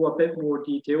to know a bit more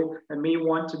detail and may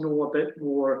want to know a bit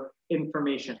more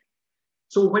information.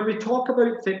 So when we talk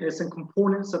about fitness and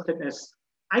components of fitness,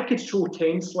 I could show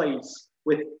 10 slides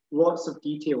with lots of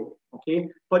detail, okay?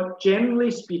 But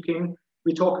generally speaking,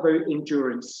 we talk about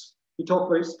endurance, we talk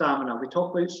about stamina, we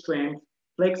talk about strength,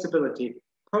 flexibility,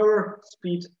 power,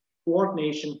 speed,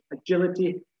 coordination,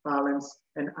 agility, balance,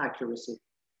 and accuracy,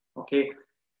 okay?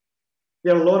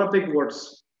 There are a lot of big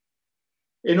words.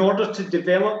 In order to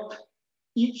develop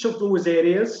each of those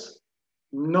areas,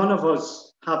 none of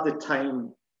us have the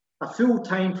time. A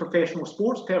full-time professional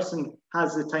sports person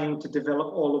has the time to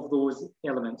develop all of those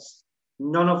elements.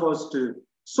 None of us do.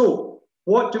 So,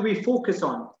 what do we focus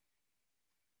on?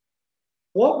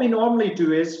 What we normally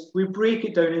do is we break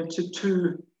it down into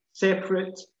two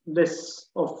separate lists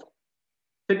of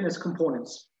fitness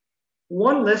components.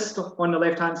 One list on the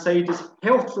left-hand side is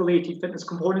health-related fitness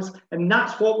components, and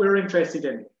that's what we're interested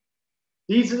in.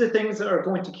 These are the things that are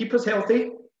going to keep us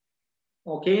healthy,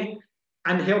 okay,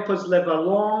 and help us live a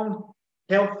long,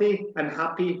 healthy, and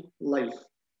happy life.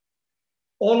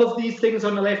 All of these things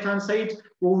on the left-hand side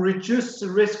will reduce the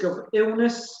risk of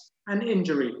illness and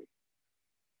injury.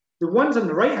 The ones on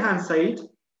the right-hand side,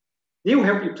 they'll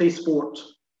help you play sport.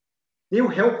 They'll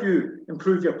help you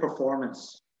improve your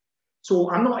performance.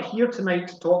 So I'm not here tonight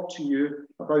to talk to you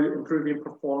about improving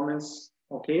performance,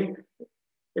 okay?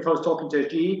 If I was talking to a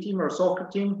GA team or a soccer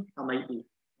team, I might be,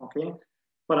 okay?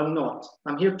 But I'm not.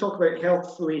 I'm here to talk about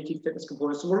health-related fitness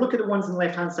components. So we'll look at the ones on the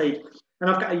left-hand side. And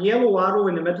I've got a yellow arrow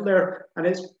in the middle there, and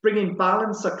it's bringing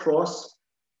balance across,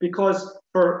 because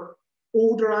for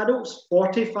older adults,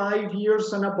 45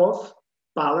 years and above,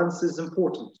 balance is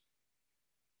important.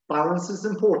 Balance is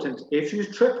important. If you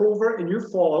trip over and you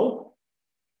fall,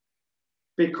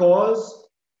 because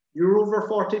you're over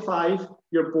 45,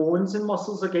 your bones and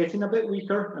muscles are getting a bit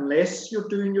weaker, unless you're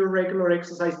doing your regular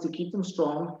exercise to keep them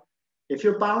strong. If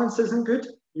your balance isn't good,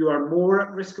 you are more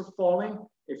at risk of falling.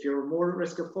 If you're more at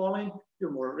risk of falling,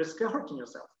 you're more at risk of hurting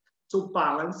yourself. So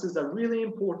balance is a really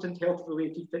important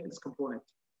health-related fitness component,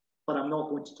 but I'm not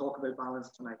going to talk about balance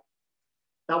tonight.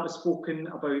 That was spoken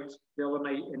about the other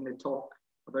night in the talk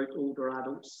about older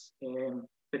adults,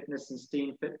 fitness and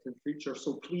staying fit for the future.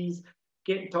 So please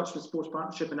get in touch with Sports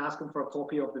Partnership and ask them for a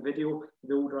copy of the video of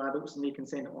the older adults, and they can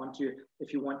send it on to you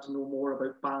if you want to know more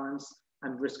about balance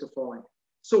and risk of falling.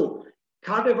 So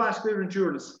cardiovascular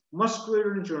endurance,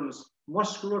 muscular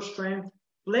strength,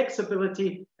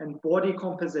 flexibility, and body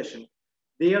composition.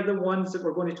 They are the ones that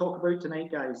we're going to talk about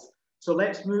tonight, guys. So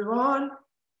let's move on.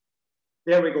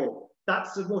 There we go.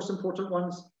 That's the most important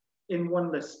ones in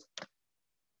one list.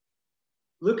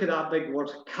 Look at that big word,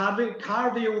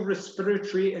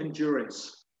 cardiorespiratory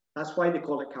endurance. That's why they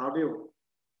call it cardio,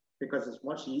 because it's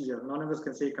much easier. None of us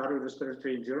can say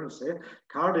cardiorespiratory endurance, eh?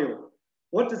 Cardio.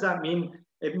 What does that mean?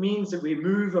 It means that we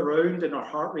move around and our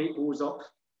heart rate goes up.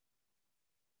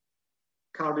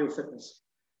 Cardio fitness.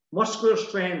 Muscular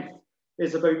strength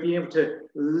is about being able to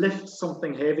lift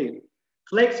something heavy.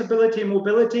 Flexibility and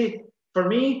mobility, for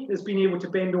me, is being able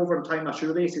to bend over and tie my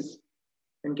shoelaces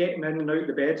and getting in and out of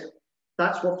the bed.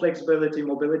 That's what flexibility and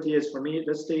mobility is for me at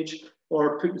this stage,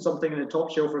 or putting something in the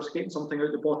top shelf or getting something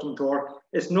out the bottom drawer.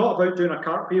 It's not about doing a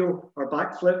cartwheel or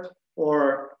backflip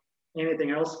or anything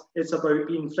else. It's about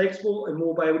being flexible and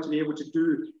mobile to be able to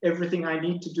do everything I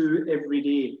need to do every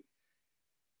day.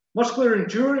 Muscular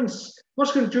endurance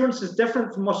is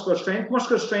different from muscular strength.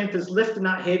 Muscular strength is lifting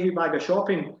that heavy bag of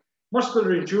shopping.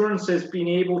 Muscular endurance is being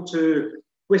able to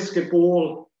whisk a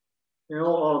bowl,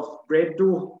 of bread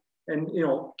dough and,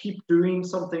 keep doing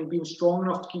something, being strong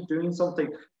enough to keep doing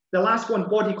something. The last one,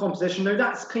 body composition. Now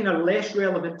that's kind of less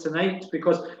relevant tonight,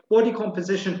 because body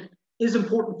composition is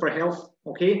important for health,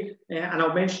 okay? And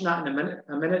I'll mention that in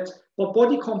a minute. But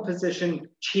body composition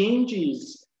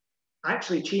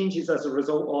actually changes as a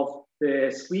result of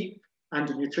the sleep and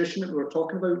the nutrition that we were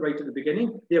talking about right at the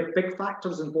beginning. They are big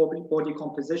factors in body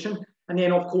composition. And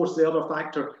then, of course, the other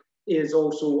factor is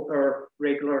also our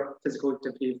regular physical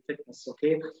activity and fitness,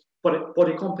 okay? But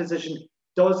body composition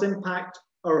does impact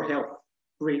our health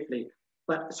greatly,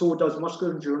 but so does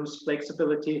muscular endurance,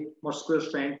 flexibility, muscular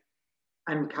strength,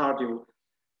 and cardio.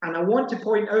 And I want to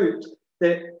point out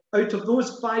that out of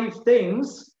those 5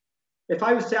 things, if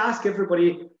I was to ask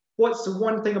everybody, what's the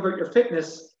one thing about your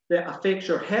fitness that affects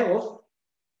your health?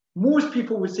 Most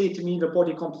people would say to me their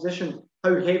body composition,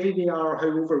 how heavy they are, how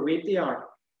overweight they are.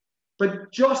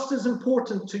 But just as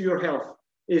important to your health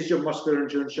is your muscular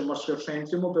endurance, your muscular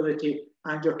strength, your mobility,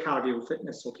 and your cardio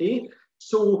fitness, okay?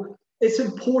 So it's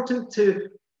important to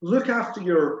look after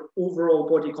your overall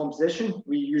body composition.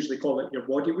 We usually call it your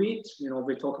body weight.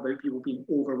 We talk about people being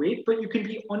overweight, but you can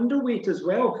be underweight as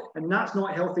well, and that's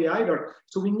not healthy either.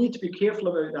 So we need to be careful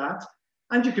about that.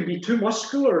 And you can be too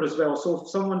muscular as well. So if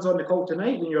someone's on the call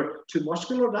tonight and you're too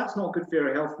muscular, that's not good for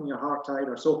your health and your heart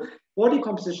either. So body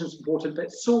composition is important,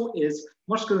 but so is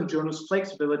muscular endurance,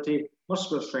 flexibility,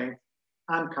 muscular strength,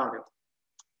 and cardio.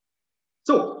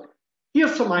 So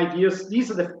here's some ideas.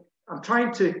 I'm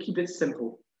trying to keep it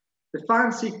simple. The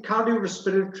fancy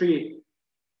cardiorespiratory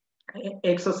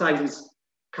exercises,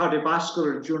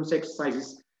 cardiovascular endurance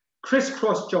exercises,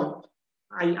 crisscross jump.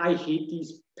 I hate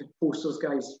these posters,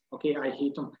 guys. Okay, I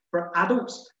hate them. For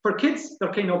adults, for kids,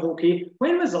 they're kind of okay.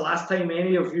 When was the last time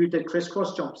any of you did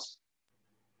crisscross jumps?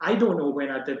 I don't know when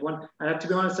I did one. And to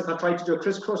be honest, if I tried to do a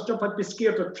crisscross jump, I'd be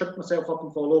scared to trip myself up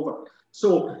and fall over.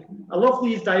 So I love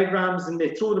these diagrams, and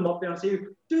they throw them up there and say,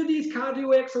 do these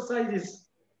cardio exercises.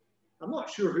 I'm not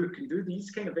sure who can do these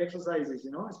kind of exercises,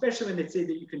 you know, especially when they say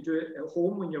that you can do it at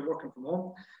home when you're working from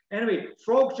home. Anyway,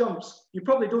 frog jumps. You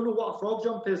probably don't know what a frog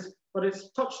jump is, but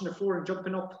it's touching the floor and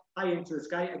jumping up high into the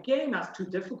sky. Again, that's too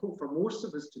difficult for most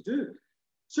of us to do.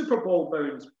 Super ball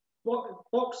bounce,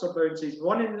 boxer bounces,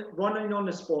 running on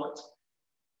the spot.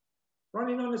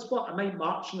 Running on the spot, I might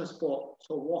march on the spot,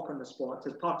 so walk on the spot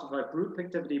as part of a group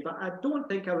activity, but I don't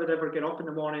think I would ever get up in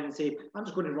the morning and say, I'm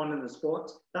just going to run on the spot.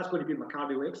 That's going to be my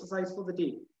cardio exercise for the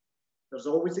day. There's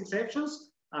always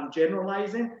exceptions. I'm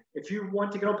generalizing. If you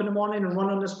want to get up in the morning and run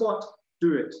on the spot,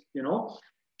 do it, you know.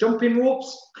 Jumping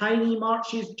ropes, high knee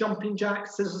marches, jumping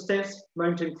jacks, scissor steps,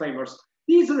 mountain climbers.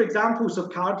 These are examples of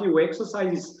cardio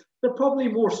exercises. They're probably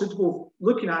more suitable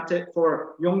looking at it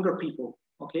for younger people,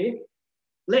 okay?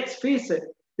 Let's face it,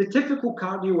 the typical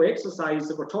cardio exercise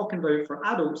that we're talking about for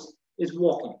adults is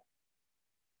walking.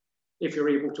 If you're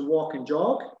able to walk and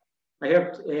jog. I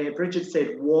heard Bridget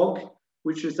said WOG,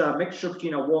 which is a mixture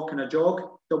between a walk and a jog,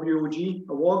 W-O-G,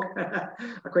 a WOG.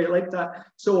 I quite like that.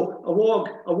 So a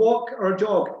walk or a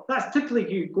jog, that's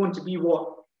typically going to be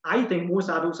what I think most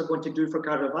adults are going to do for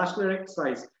cardiovascular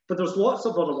exercise. But there's lots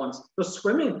of other ones. There's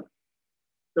swimming,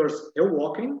 there's hill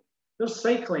walking, there's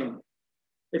cycling.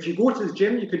 If you go to the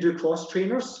gym, you could do cross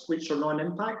trainers, which are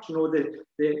non-impact. You know,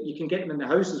 you can get them in the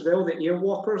house as well, the air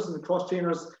walkers and the cross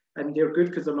trainers, and they're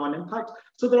good because they're non-impact.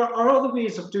 So there are other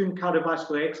ways of doing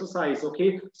cardiovascular exercise,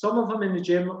 okay? Some of them in the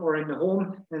gym or in the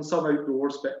home, and some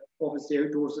outdoors, but obviously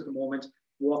outdoors at the moment,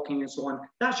 walking and so on.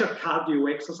 That's your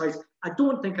cardio exercise. I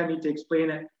don't think I need to explain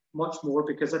it much more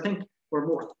because I think we're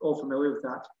more all familiar with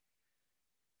that.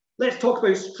 Let's talk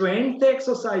about strength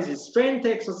exercises. Strength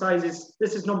exercises,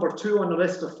 this is number 2 on the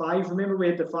list of 5. Remember we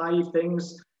had the 5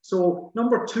 things. So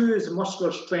number 2 is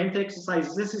muscular strength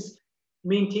exercises. This is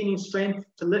maintaining strength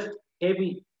to lift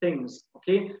heavy things,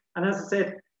 okay? And as I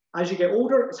said, as you get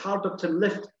older, it's harder to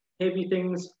lift heavy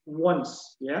things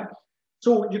once, yeah?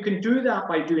 So you can do that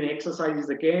by doing exercises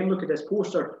again. Look at this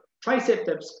poster. Tricep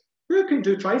dips. Who can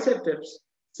do tricep dips?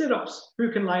 Sit-ups.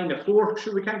 Who can lie on the floor?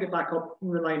 Sure, we can't get back up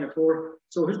when we lie on the floor.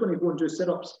 So who's going to go and do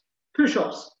sit-ups?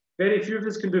 Push-ups. Very few of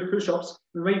us can do push-ups.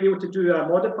 We might be able to do a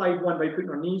modified one by putting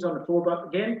our knees on the floor. But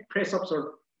again, press-ups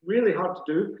are really hard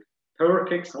to do. Power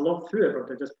kicks. I love whoever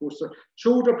did this poster.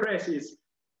 Shoulder presses.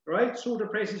 Right? Shoulder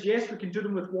presses. Yes, we can do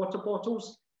them with water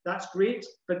bottles. That's great.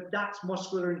 But that's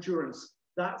muscular endurance.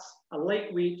 That's a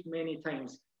lightweight many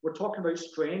times. We're talking about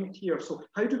strength here. So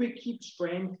how do we keep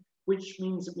strength? Which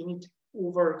means that we need to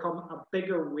overcome a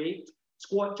bigger weight.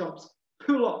 Squat jumps,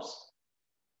 pull-ups.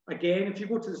 Again, if you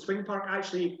go to the swing park,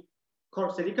 actually,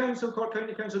 Cork City Council, Cork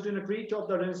County Council are doing a great job.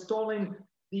 They're installing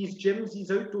these gyms,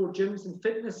 these outdoor gyms and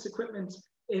fitness equipment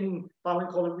in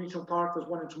Ballincollig Regional Park. There's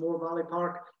one in Tremore Valley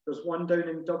Park. There's one down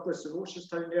in Douglas, the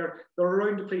Rochestown there. They're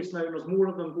around the place now, and there's more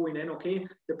of them going in, okay?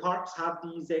 The parks have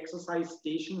these exercise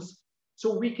stations.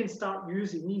 So we can start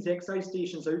using these exercise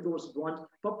stations outdoors if we want.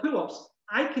 But pull-ups,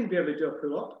 I can barely do a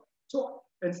pull-up. So,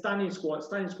 and standing squats,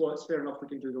 fair enough, we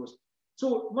can do those.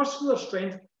 So muscular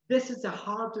strength, this is the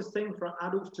hardest thing for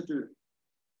adults to do.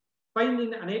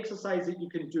 Finding an exercise that you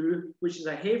can do, which is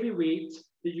a heavy weight,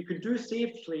 that you can do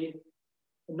safely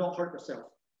and not hurt yourself.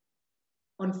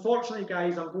 Unfortunately,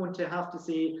 guys, I'm going to have to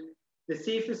say the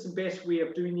safest and best way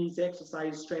of doing these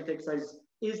exercises, strength exercises,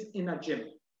 is in a gym.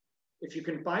 If you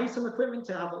can buy some equipment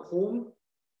to have at home,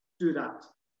 do that.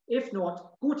 If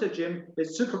not, go to a gym,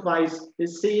 it's supervised,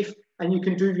 it's safe, and you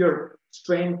can do your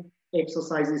strength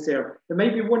exercises there. There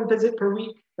might be one visit per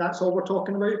week, that's all we're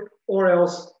talking about, or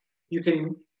else you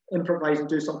can improvise and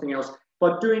do something else.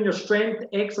 But doing your strength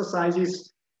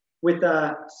exercises with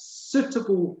a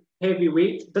suitable heavy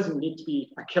weight, it doesn't need to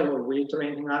be a killer weight or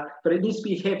anything like that, but it needs to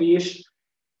be heavy-ish.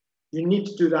 You need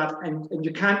to do that, and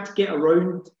you can't get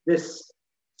around this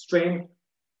strength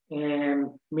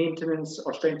maintenance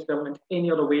or strength development any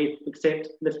other way except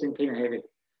lifting kind of heavy.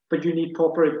 But you need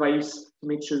proper advice to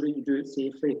make sure that you do it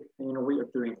safely and you know what you're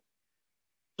doing.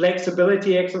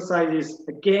 Flexibility exercises.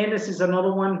 Again, this is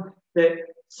another one that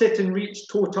sit and reach,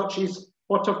 toe touches,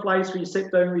 butterflies where you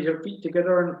sit down with your feet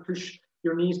together and push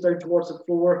your knees down towards the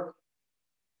floor.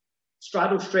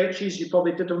 Straddle stretches, you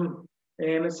probably did them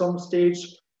at some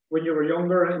stage when you were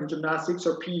younger in gymnastics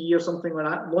or PE or something like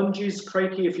that. Lunges,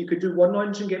 crikey, if you could do one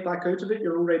lunge and get back out of it,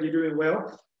 you're already doing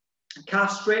well.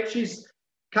 Calf stretches.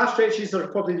 Calf stretches are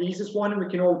probably the easiest one, and we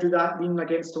can all do that, leaning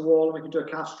against the wall, and we can do a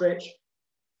calf stretch.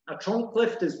 A trunk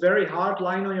lift is very hard,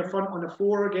 lying on your front on the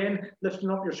floor again, lifting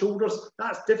up your shoulders.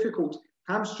 That's difficult.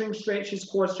 Hamstring stretches,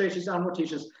 quad stretches, arm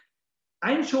rotations.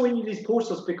 I'm showing you these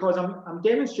posters because I'm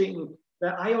demonstrating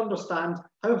that I understand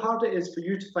how hard it is for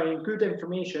you to find good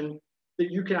information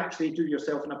that you can actually do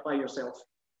yourself and apply yourself.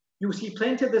 You'll see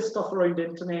plenty of this stuff around the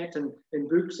internet and in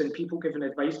books and people giving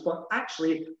advice, but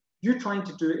actually you trying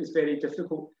to do it is very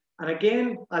difficult. And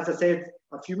again, as I said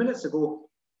a few minutes ago,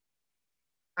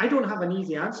 I don't have an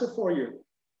easy answer for you.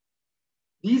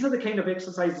 These are the kind of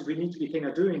exercises we need to be kind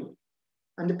of doing.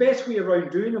 And the best way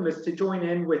around doing them is to join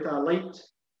in with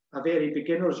a very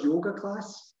beginner's yoga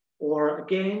class, or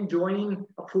again, joining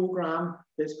a program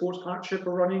that Sports Partnership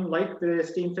are running, like the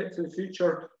Staying Fit for the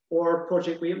Future or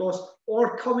Project Weight Loss,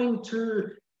 or coming to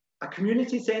a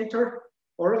community centre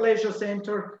or a leisure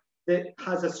centre that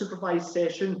has a supervised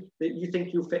session that you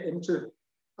think you'll fit into.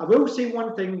 I will say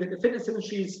one thing, that the fitness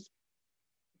industry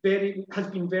has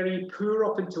been very poor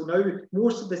up until now.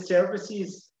 Most of the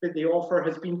services that they offer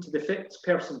has been to the fit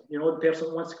person, you know, the person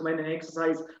who wants to come in and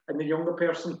exercise, and the younger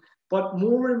person. But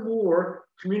more and more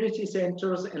community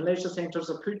centres and leisure centres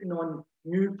are putting on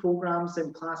new programs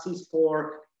and classes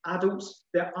for adults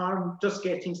that are just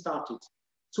getting started.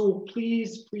 So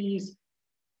please, please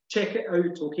check it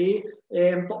out, okay?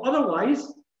 But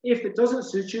otherwise, if it doesn't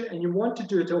suit you and you want to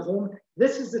do it at home,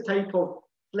 this is the type of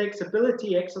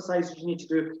flexibility exercises you need to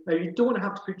do. Now, you don't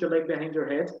have to put your leg behind your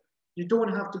head. You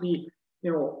don't have to be,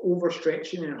 you know,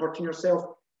 overstretching and hurting yourself.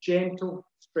 Gentle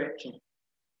stretching.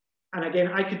 And again,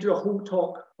 I could do a whole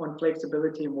talk on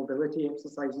flexibility and mobility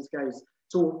exercises, guys.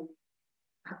 So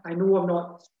I know I'm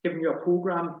not giving you a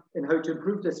program in how to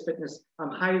improve this fitness.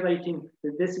 I'm highlighting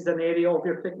that this is an area of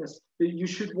your fitness that you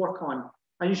should work on.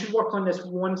 And you should work on this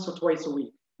once or twice a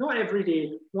week. Not every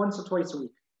day, once or twice a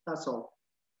week. That's all.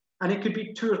 And it could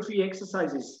be 2 or 3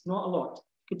 exercises, not a lot.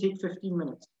 It could take 15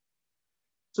 minutes.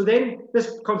 So then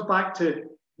this comes back to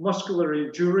muscular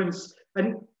endurance.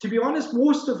 And to be honest,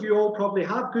 most of you all probably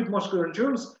have good muscular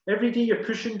endurance. Every day you're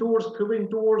pushing doors, pulling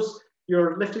doors,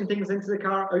 you're lifting things into the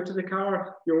car, out of the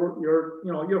car,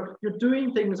 you're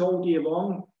doing things all day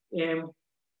long,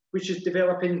 which is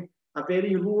developing a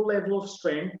very low level of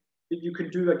strength that you can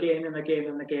do again and again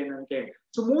and again and again.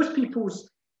 So most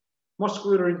people's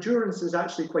muscular endurance is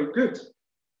actually quite good,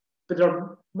 but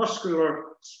their muscular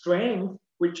strength,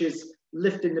 which is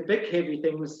lifting the big heavy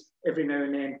things every now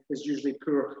and then, is usually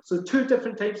poor. So 2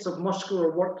 different types of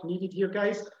muscular work needed here,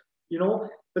 guys, you know.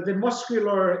 But the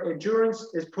muscular endurance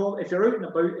is probably, if you're out and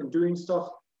about and doing stuff,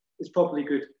 is probably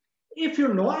good. If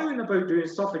you're not out and about doing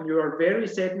stuff and you are very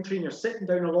sedentary and you're sitting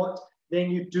down a lot, then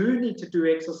you do need to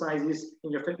do exercises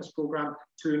in your fitness program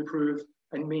to improve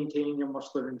and maintain your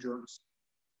muscular endurance.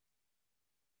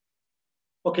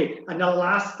 Okay, and the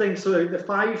last thing, so the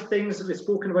 5 things that we've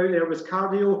spoken about there was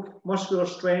cardio, muscular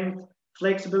strength,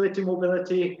 flexibility,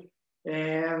 mobility,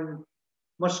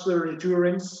 muscular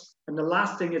endurance, and the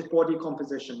last thing is body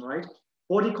composition, right?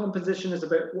 Body composition is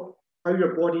about how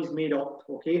your body is made up,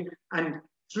 okay? And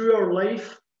through our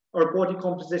life, our body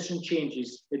composition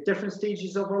changes. At different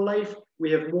stages of our life,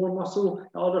 we have more muscle.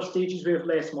 At other stages, we have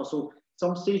less muscle.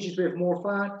 Some stages we have more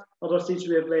fat, other stages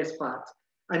we have less fat.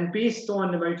 And based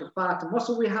on the amount of fat and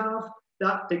muscle we have,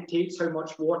 that dictates how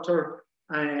much water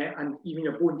and even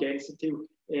your bone density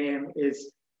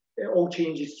it all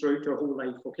changes throughout your whole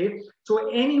life, okay? So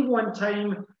at any one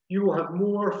time, you will have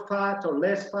more fat or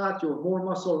less fat, you'll have more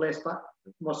muscle or less fat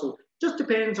muscle. Just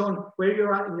depends on where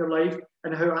you're at in your life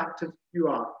and how active you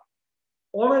are.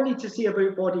 All I need to say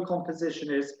about body composition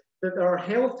is that there are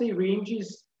healthy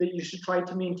ranges that you should try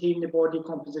to maintain the body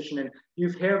composition in.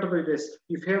 You've heard about this.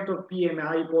 You've heard of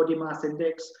BMI, body mass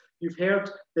index. You've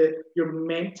heard that you're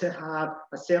meant to have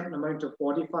a certain amount of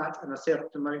body fat and a certain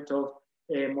amount of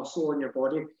muscle in your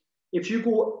body. If you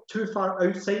go too far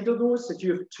outside of those, if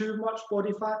you have too much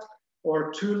body fat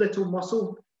or too little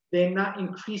muscle, then that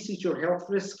increases your health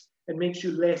risk and makes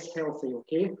you less healthy,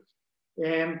 okay?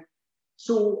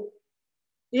 So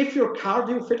if your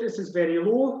cardio fitness is very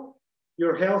low,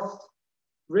 your health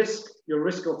risk, your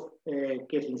risk of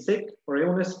getting sick or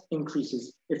illness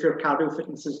increases if your cardio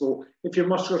fitness is low. If your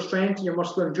muscular strength, your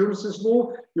muscular endurance is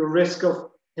low, your risk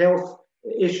of health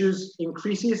issues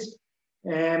increases.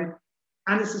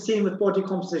 And it's the same with body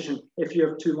composition. If you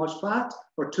have too much fat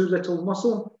or too little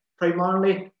muscle,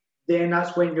 primarily, then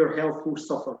that's when your health will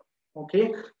suffer,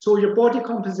 okay? So your body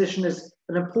composition is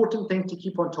an important thing to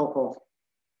keep on top of.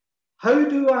 How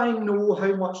do I know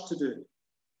how much to do?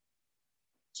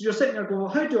 So you're sitting there going, well,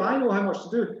 how do I know how much to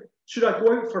do? Should I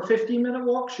go out for a 15-minute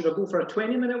walk? Should I go for a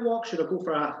 20-minute walk? Should I go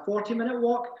for a 40-minute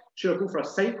walk? Should I go for a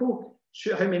cycle?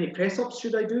 How many press-ups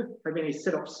should I do? How many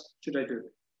sit-ups should I do?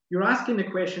 You're asking the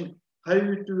question, how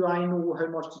do I know how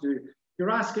much to do?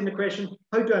 You're asking the question,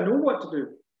 how do I know what to do?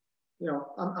 You know,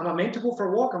 am I meant to go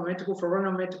for a walk? Am I meant to go for a run?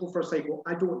 Am I meant to go for a cycle?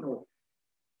 I don't know.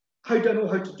 How do I know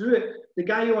how to do it? The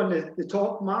guy on the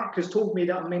top, Mark, has told me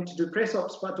that I'm meant to do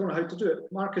press-ups, but I don't know how to do it.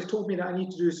 Mark has told me that I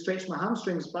need to stretch my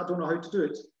hamstrings, but I don't know how to do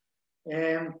it.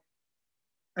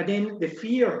 And then the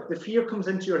fear comes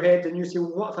into your head, and you say,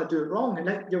 well, what if I do it wrong?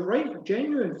 And you're right,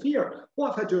 genuine fear.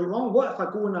 What if I do it wrong? What if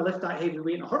I go and I lift that heavy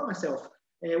weight and I hurt myself?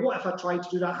 What if I try to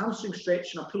do that hamstring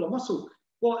stretch and I pull a muscle?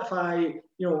 What if I,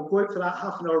 go out for that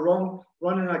half an hour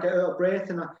run and I get out of breath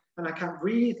and I can't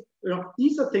breathe?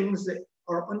 These are things that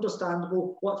are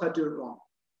understandable. What if I do it wrong?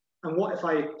 And what if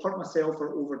I hurt myself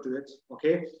or overdo it?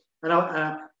 Okay. And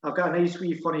I've got a nice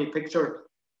wee funny picture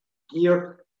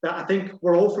here that I think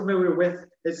we're all familiar with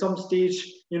at some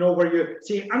stage, where you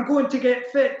say, I'm going to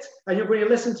get fit, and you're going to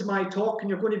listen to my talk and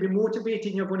you're going to be motivated,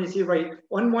 and you're going to say, right,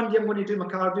 on Monday I'm going to do my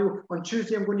cardio, on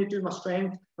Tuesday I'm going to do my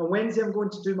strength, on Wednesday I'm going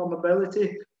to do my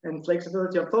mobility and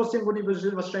flexibility, on Thursday I'm going to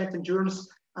do my strength endurance,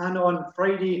 and on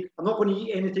Friday I'm not going to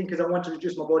eat anything because I want to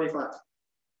reduce my body fat.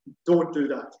 Don't do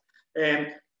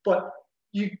that. But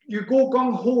you go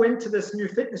gung-ho into this new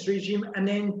fitness regime, and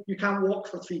then you can't walk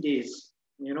for 3 days,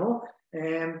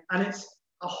 and it's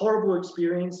a horrible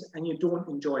experience and you don't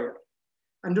enjoy it.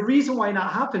 And the reason why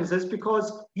that happens is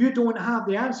because you don't have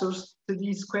the answers to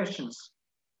these questions.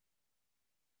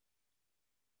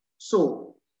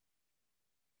 So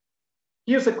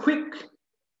here's a quick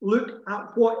look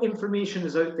at what information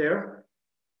is out there.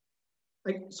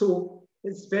 So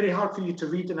it's very hard for you to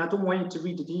read, and I don't want you to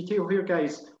read the detail here,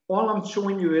 guys. All I'm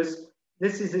showing you is,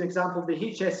 this is an example of the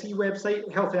HSE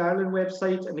website, Healthy Ireland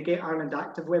website, and the Get Ireland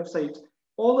Active website.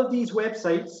 All of these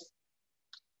websites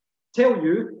tell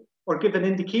you, or give an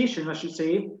indication, I should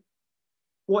say,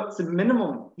 what's the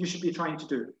minimum you should be trying to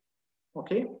do,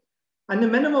 okay? And the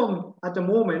minimum at the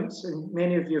moment, and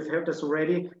many of you have heard this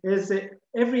already, is that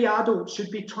every adult should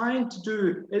be trying to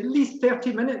do at least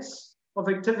 30 minutes of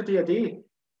activity a day.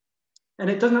 And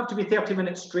it doesn't have to be 30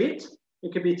 minutes straight.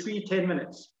 It could be 3 10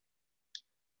 minutes.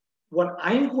 What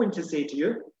I'm going to say to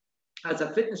you as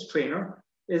a fitness trainer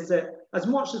is that as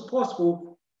much as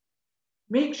possible,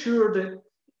 make sure that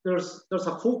there's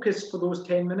a focus for those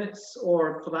 10 minutes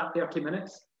or for that 30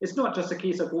 minutes. It's not just a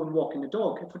case of going walking the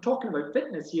dog. If we're talking about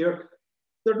fitness here,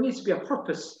 there needs to be a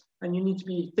purpose, and you need to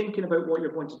be thinking about what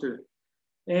you're going to do.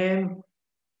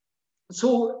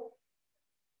 So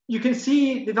you can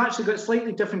see they've actually got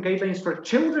slightly different guidelines for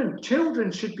children.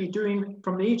 Children should be doing,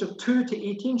 from the age of 2 to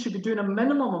 18, should be doing a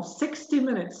minimum of 60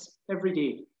 minutes every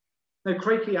day. Now,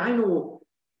 crikey, I know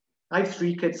I have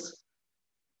 3 kids,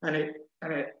 and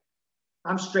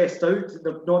I'm stressed out.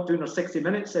 They're not doing their 60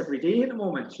 minutes every day at the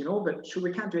moment, but sure,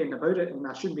 we can't do anything about it, and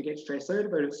I shouldn't be getting stressed out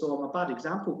about it, so I'm a bad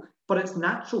example. But it's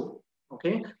natural,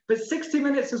 okay? But 60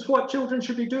 minutes is what children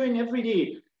should be doing every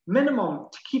day, minimum,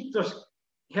 to keep their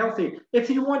healthy. If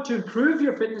you want to improve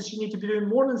your fitness, you need to be doing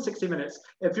more than 60 minutes.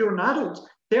 If you're an adult,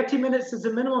 30 minutes is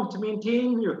the minimum to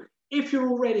maintain you, if you're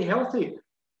already healthy.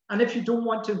 And if you don't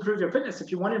want to improve your fitness,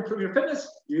 if you want to improve your fitness,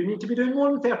 you need to be doing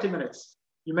more than 30 minutes.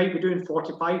 You might be doing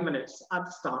 45 minutes at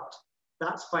the start.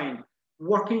 That's fine.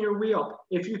 Working your way up.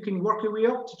 If you can work your way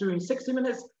up to doing 60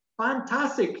 minutes,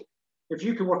 fantastic. If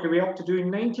you can work your way up to doing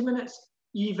 90 minutes,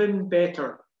 even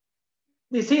better.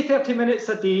 They say 30 minutes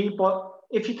a day, but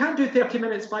if you can't do 30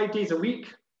 minutes 5 days a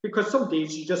week, because some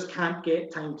days you just can't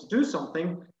get time to do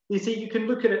something, they say you can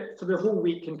look at it for the whole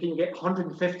week and can get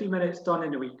 150 minutes done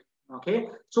in a week. Okay,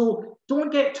 so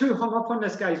don't get too hung up on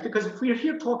this, guys, because if we're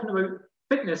here talking about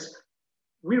fitness,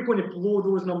 we're going to blow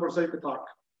those numbers out the park.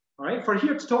 All right, if we're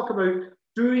here to talk about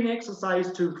doing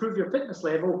exercise to improve your fitness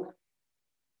level,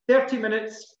 30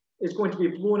 minutes is going to be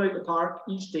blown out the park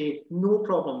each day, no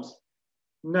problems.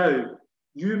 Now,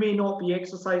 you may not be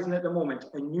exercising at the moment,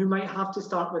 and you might have to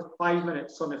start with 5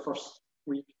 minutes on the first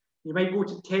week. You might go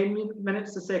to 10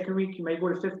 minutes the second week. You might go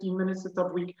to 15 minutes the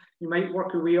third week. You might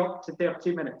work your way up to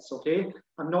 30 minutes, okay?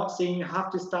 I'm not saying you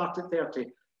have to start at 30.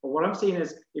 But what I'm saying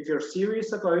is, if you're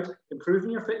serious about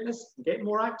improving your fitness and getting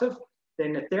more active,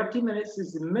 then the 30 minutes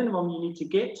is the minimum you need to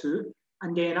get to.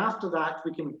 And then after that,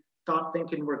 we can start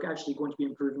thinking we're actually going to be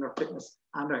improving our fitness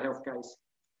and our health, guys.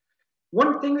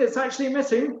 One thing that's actually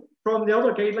missing from the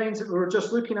other guidelines that we were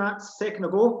just looking at a second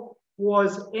ago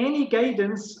was any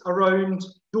guidance around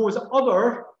those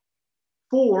other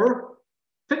 4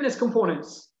 fitness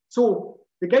components. So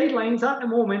the guidelines at the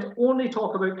moment only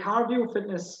talk about cardio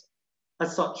fitness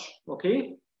as such,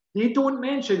 okay? They don't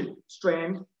mention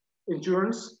strength,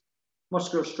 endurance,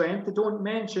 muscular strength. They don't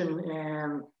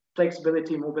mention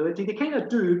flexibility, mobility. They kind of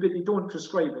do, but they don't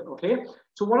prescribe it, okay?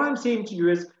 So what I'm saying to you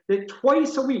is that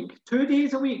twice a week, 2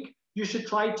 days a week, you should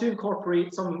try to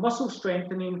incorporate some muscle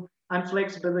strengthening and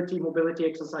flexibility, mobility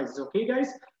exercises, okay, guys?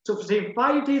 So for say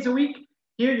 5 days a week,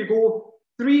 here you go,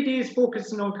 3 days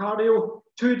focusing on cardio,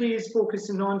 2 days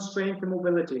focusing on strength and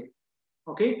mobility.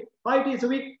 Okay, 5 days a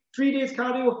week, 3 days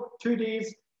cardio, 2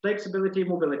 days flexibility and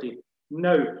mobility.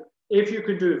 Now, if you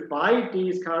could do 5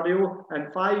 days cardio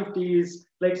and 5 days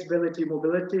flexibility,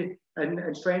 mobility,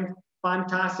 and strength,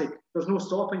 fantastic. There's no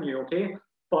stopping you, okay?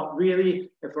 But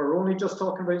really, if we're only just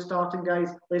talking about starting, guys,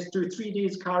 let's do 3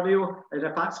 days cardio. And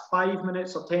if that's 5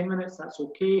 minutes or 10 minutes, that's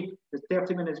okay. The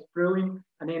 30 minutes, brilliant.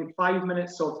 And then 5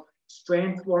 minutes of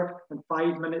strength work and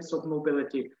 5 minutes of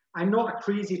mobility. I'm not a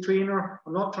crazy trainer.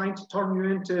 I'm not trying to turn you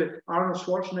into Arnold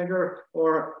Schwarzenegger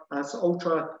or as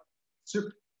ultra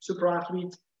super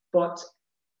athlete. But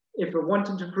if we're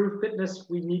wanting to improve fitness,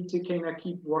 we need to kind of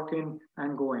keep working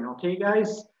and going. Okay,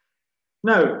 guys?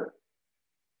 Now,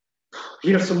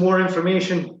 here's some more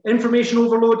information. Information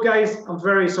overload, guys. I'm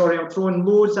very sorry. I'm throwing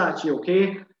loads at you,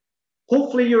 okay?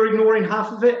 Hopefully you're ignoring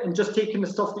half of it and just taking the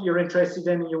stuff that you're interested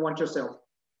in and you want yourself.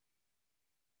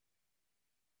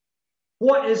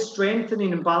 What is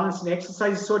strengthening and balancing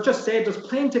exercises? So I just said there's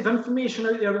plenty of information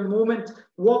out there at the moment.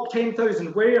 Walk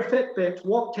 10,000, wear your Fitbit,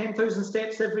 walk 10,000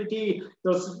 steps every day.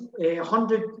 There's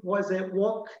 100, what is it?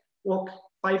 Walk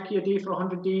 5K a day for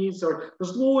 100 days. Or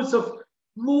there's loads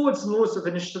and loads of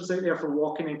initiatives out there for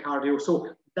walking and cardio. So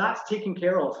that's taken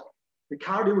care of. The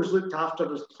cardio is looked after.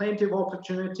 There's plenty of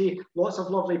opportunity, lots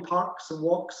of lovely parks and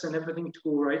walks and everything to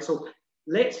go, right? So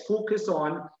let's focus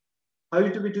on how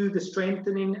do we do the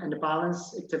strengthening and the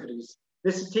balance activities?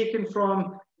 This is taken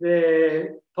from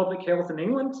the Public Health in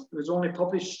England. It was only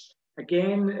published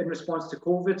again in response to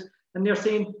COVID. And they're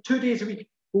saying 2 days a week,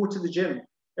 go to the gym.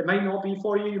 It might not be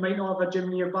for you. You might not have a gym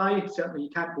nearby. Certainly you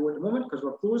can't go at the moment because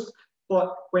we're closed.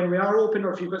 But when we are open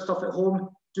or if you've got stuff at home,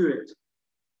 do it.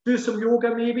 Do some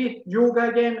yoga maybe. Yoga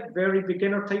again, very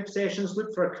beginner type sessions.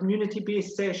 Look for a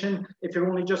community-based session if you're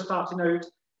only just starting out.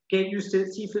 Get used to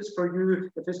it, see if it's for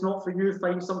you. If it's not for you,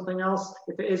 find something else.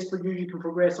 If it is for you, you can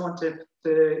progress on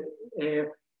to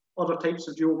other types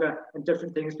of yoga and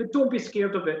different things. But don't be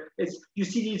scared of it. You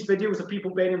see these videos of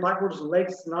people bending backwards and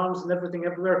legs and arms and everything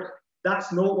everywhere.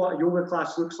 That's not what a yoga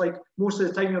class looks like. Most of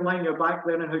the time you're lying on your back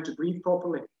learning how to breathe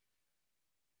properly.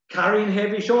 Carrying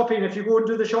heavy shopping. If you go and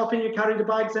do the shopping, you carry the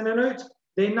bags in and out,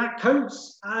 then that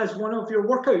counts as one of your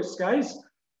workouts, guys.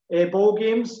 Ball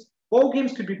games. Ball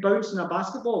games could be bouncing a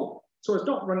basketball. So it's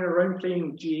not running around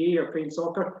playing GA or playing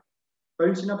soccer.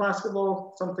 Bouncing a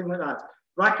basketball, something like that.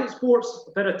 Racket sports,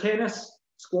 a bit of tennis.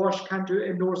 Squash, can't do it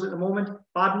indoors at the moment.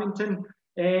 Badminton,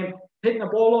 hitting a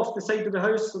ball off the side of the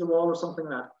house or the wall or something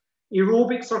like that.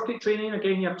 Aerobic circuit training,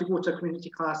 again, you have to go to a community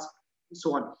class and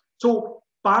so on. So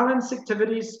balance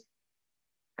activities.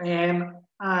 And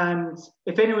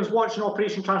if anyone's watching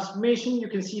Operation Transformation, you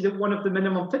can see that one of the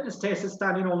minimum fitness tests is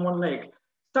standing on one leg.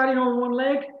 Standing on one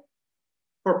leg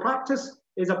for practice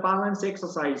is a balance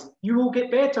exercise. You will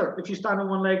get better if you stand on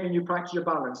one leg and you practice your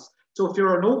balance. So if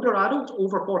you're an older adult,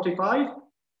 over 45,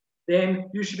 then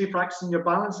you should be practicing your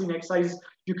balancing exercise.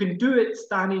 You can do it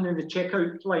standing in the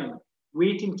checkout line,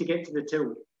 waiting to get to the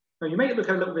till. Now, you might look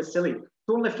a little bit silly.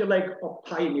 Don't lift your leg up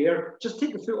high in the air. Just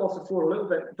take the foot off the floor a little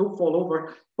bit. Don't fall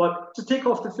over, but just take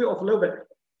off the foot off a little bit.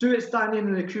 Do it standing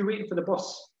in the queue waiting for the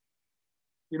bus.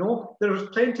 You know, there's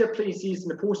plenty of places in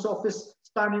the post office,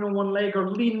 standing on one leg or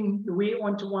lean the weight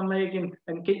onto one leg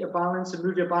and get your balance and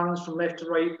move your balance from left to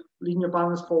right, lean your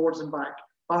balance forwards and back.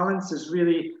 Balance is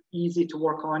really easy to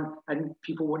work on and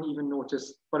people won't even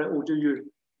notice, but it will do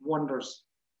you wonders.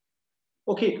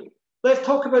 Okay, let's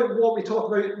talk about what we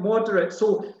talk about moderate.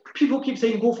 So people keep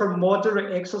saying go for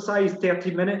moderate exercise,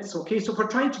 30 minutes. Okay, so if we're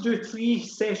trying to do 3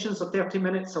 sessions of 30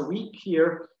 minutes a week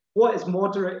here, what is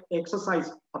moderate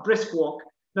exercise? A brisk walk.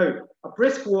 Now, a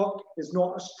brisk walk is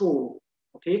not a stroll,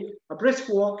 okay? A brisk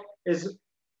walk is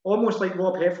almost like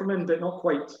Rob Heffernan, but not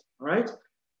quite, all right?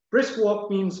 Brisk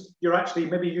walk means you're actually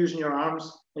maybe using your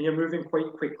arms and you're moving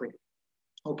quite quickly,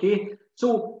 okay?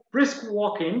 So brisk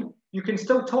walking, you can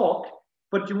still talk,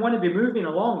 but you want to be moving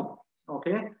along,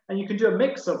 okay? And you can do a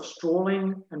mix of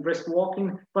strolling and brisk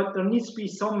walking, but there needs to be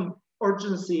some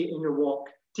urgency in your walk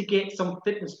to get some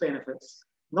fitness benefits.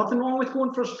 Nothing wrong with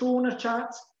going for a stroll and a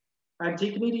chat, and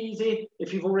taking it easy.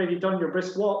 If you've already done your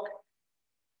brisk walk,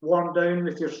 warm down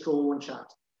with your stroll and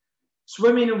chat.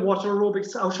 Swimming and water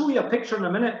aerobics. I'll show you a picture in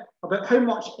a minute about how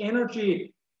much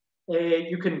energy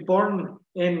you can burn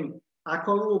in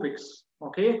aqua aerobics,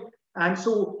 okay? And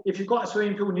so if you've got a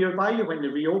swimming pool nearby, when they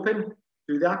reopen,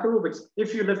 do the aqua aerobics.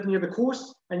 If you live near the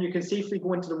coast and you can safely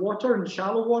go into the water, in the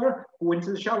shallow water, go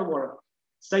into the shallow water.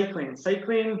 Cycling.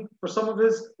 Cycling, for some of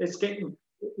us, it's getting,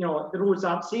 you know, the roads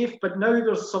aren't safe, but now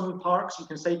there's some parks you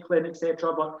can cycle in,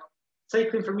 etc. But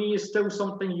Cycling for me is still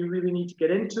something you really need to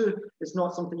get into. It's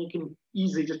not something you can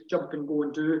easily just jump and go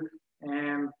and do.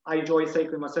 I enjoy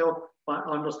cycling myself, but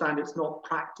I understand it's not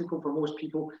practical for most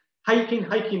people.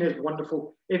 Hiking is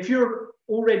wonderful. If you're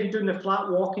already doing the flat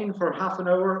walking for half an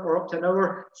hour or up to an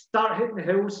hour, start hitting the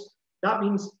hills. That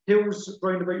means hills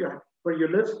round about where you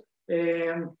live,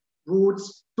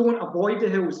 roads. Don't avoid the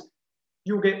hills.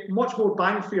 You'll get much more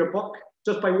bang for your buck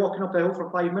just by walking up a hill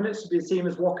for 5 minutes. It'll be the same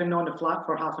as walking on a flat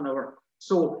for half an hour.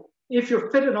 So if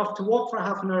you're fit enough to walk for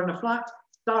half an hour on a flat,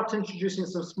 start introducing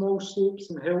some small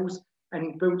slopes and hills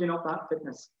and building up that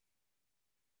fitness.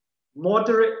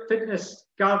 Moderate fitness,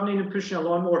 gardening and pushing a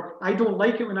lawnmower. I don't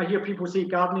like it when I hear people say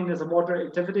gardening is a moderate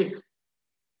activity.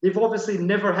 They've obviously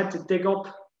never had to dig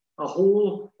up a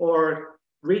hole or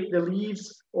rake the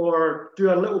leaves or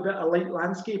do a little bit of light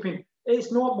landscaping.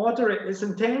 It's not moderate, it's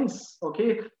intense,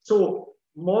 okay? So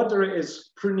moderate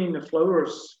is pruning the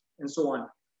flowers and so on.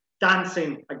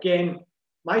 Dancing, again,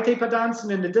 my type of dancing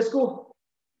in the disco,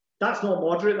 that's not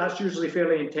moderate, that's usually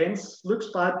fairly intense. Looks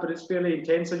bad, but it's fairly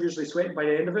intense. I'm usually sweating by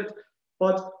the end of it.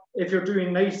 But if you're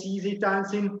doing nice, easy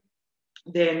dancing,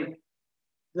 then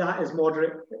that is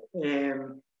moderate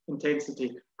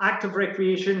intensity. Active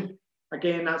recreation,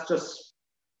 again, that's just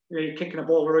kicking a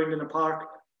ball around in the park.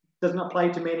 Doesn't apply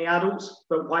to many adults,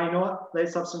 but why not?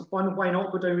 Let's have some fun. Why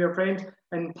not go down with your friend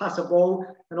and pass a ball,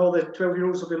 and all the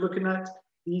 12-year-olds will be looking at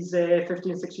these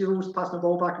 15 and 6-year-olds passing the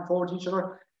ball back and forward to each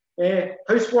other.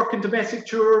 Housework and domestic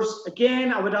chores.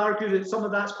 Again, I would argue that some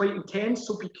of that's quite intense,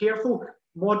 so be careful.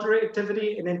 Moderate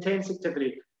activity and intense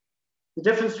activity. The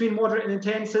difference between moderate and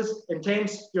intense is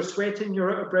intense, you're sweating,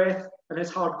 you're out of breath, and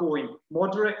it's hard going.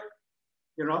 Moderate,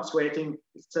 you're not sweating,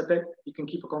 it's a bit, you can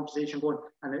keep a conversation going,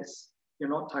 and you're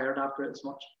not tired after it as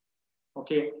much.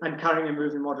 Okay, and carrying and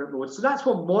moving moderate loads. So that's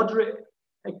what moderate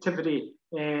activity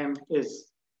is.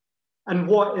 And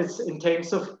what is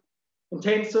intensive?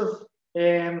 Intensive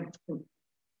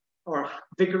or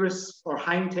vigorous or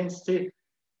high intensity,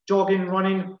 jogging,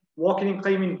 running, walking and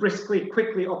climbing briskly,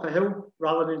 quickly up a hill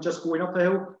rather than just going up a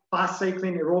hill, fast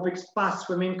cycling, aerobics, fast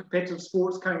swimming, competitive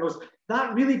sports, kind of those.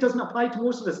 That really doesn't apply to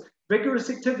most of us. Vigorous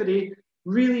activity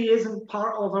really isn't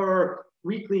part of our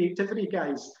weekly activity,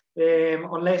 guys,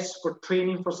 unless we're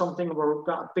training for something or we've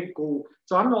got a big goal.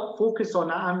 So I'm not focused on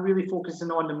that. I'm really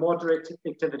focusing on the moderate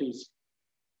activities.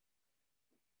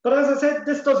 But as I said,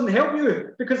 this doesn't help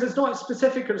you because it's not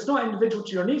specific or it's not individual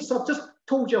to your needs. So I've just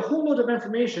told you a whole load of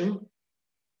information,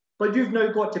 but you've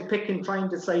now got to pick and try and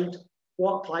decide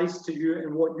what applies to you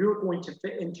and what you're going to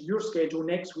fit into your schedule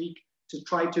next week to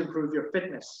try to improve your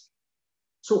fitness.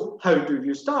 So how do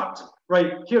you start?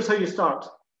 Right, here's how you start.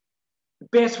 The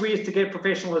best way is to get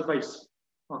professional advice.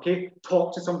 Okay,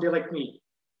 talk to somebody like me.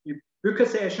 You book a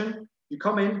session, you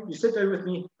come in, you sit down with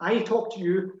me, I talk to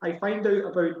you, I find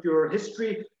out about your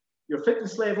history, your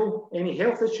fitness level, any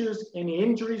health issues, any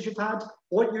injuries you've had,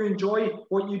 what you enjoy,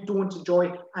 what you don't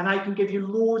enjoy, and I can give you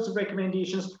loads of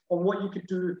recommendations on what you could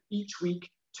do each week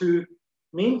to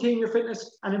maintain your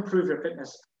fitness and improve your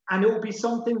fitness. And it will be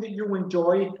something that you'll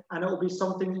enjoy, and it will be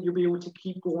something that you'll be able to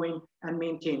keep going and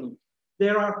maintaining.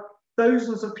 There are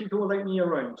thousands of people like me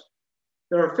around.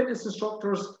 There are fitness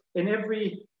instructors in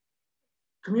every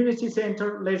community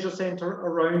centre, leisure centre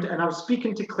around, and I was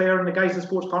speaking to Claire and the guys in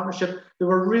Sports Partnership. They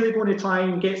were really going to try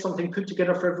and get something put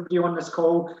together for everybody on this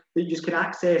call that you can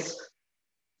access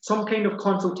some kind of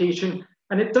consultation.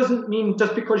 And it doesn't mean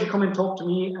just because you come and talk to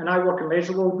me and I work in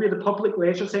LeisureWorld, we're the public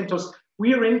leisure centres.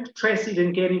 We are interested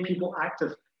in getting people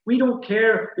active. We don't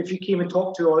care if you came and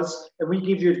talked to us and we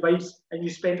give you advice and you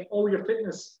spend all your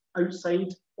fitness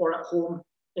outside or at home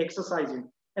exercising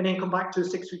and then come back to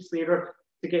us 6 weeks later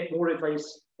to get more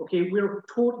advice. Okay, we're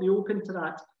totally open to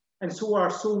that. And so are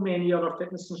so many other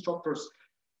fitness instructors.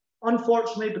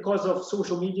 Unfortunately, because of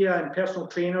social media and personal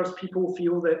trainers, people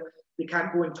feel that they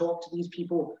can't go and talk to these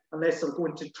people unless they're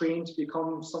going to train to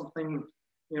become something,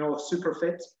 super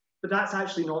fit. But that's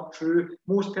actually not true.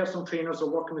 Most personal trainers are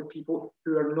working with people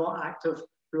who are not active,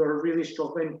 who are really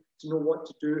struggling to know what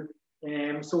to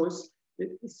do. So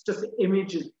it's just the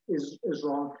image is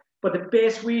wrong. But the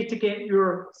best way to get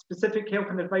your specific help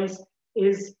and advice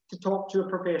is to talk to a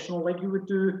professional like you would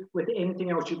do with anything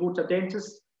else. You go to a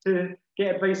dentist to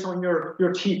get advice on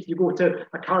your teeth. You go to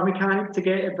a car mechanic to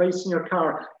get advice on your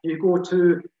car. You go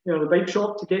to the bike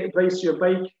shop to get advice on your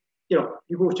bike.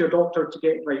 You go to your doctor to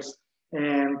get advice.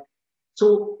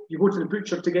 So you go to the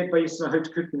butcher to get advice on how to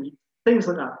cook the meat. Things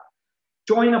like that.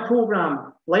 Join a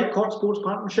program like Cork Sports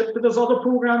Partnership, but there's other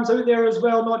programs out there as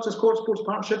well, not just Cork Sports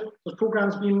Partnership. There's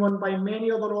programs being run by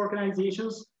many other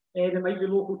organisations that might be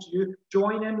local to you.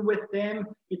 Join in with them,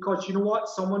 because you know what?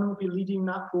 Someone will be leading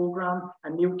that program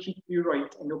and they'll keep you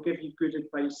right and they'll give you good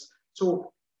advice.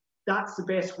 So that's the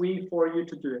best way for you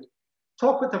to do it.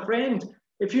 Talk with a friend.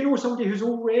 If you know somebody who's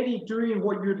already doing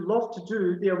what you'd love to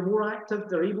do, they're more active,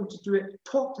 they're able to do it,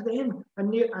 talk to them.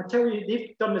 And I tell you,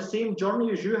 they've done the same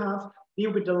journey as you have.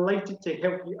 They'll be delighted to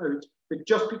help you out. But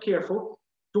just be careful.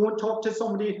 Don't talk to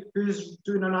somebody who's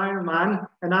doing an Ironman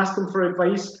and ask them for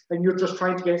advice and you're just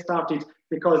trying to get started,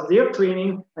 because their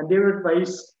training and their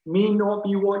advice may not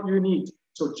be what you need.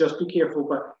 So just be careful.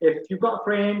 But if you've got a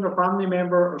friend or family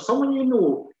member or someone you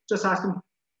know, just ask them,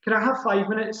 can I have 5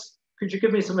 minutes? Could you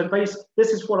give me some advice?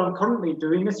 This is what I'm currently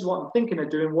doing. This is what I'm thinking of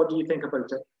doing. What do you think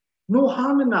about it? No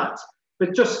harm in that,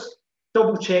 but just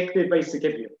double check the advice they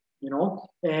give you, you know?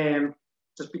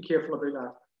 Just be careful about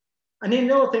that. And then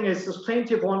the other thing is there's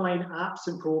plenty of online apps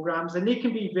and programs, and they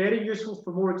can be very useful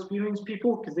for more experienced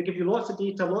people because they give you lots of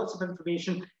data, lots of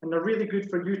information, and they're really good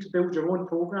for you to build your own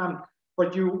program.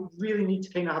 But you really need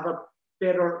to kind of have a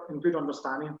better and good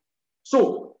understanding.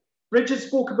 So Bridget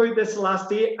spoke about this last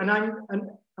day, and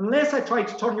unless I try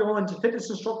to turn you all into fitness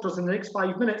instructors in the next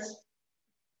 5 minutes,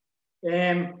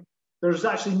 there's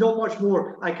actually not much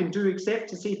more I can do except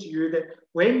to say to you that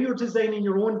when you're designing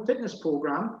your own fitness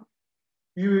program,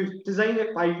 you design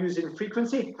it by using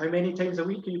frequency. How many times a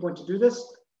week are you going to do this?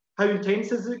 How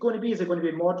intense is it going to be? Is it going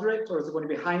to be moderate or is it going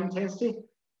to be high intensity?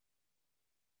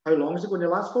 How long is it going to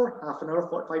last for? Half an hour,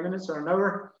 45 minutes, or an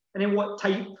hour? And then what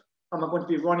type am I going to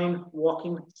be running,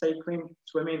 walking, cycling,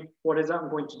 swimming? What is it I'm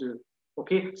going to do?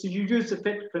 Okay, so you use the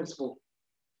FIT principle.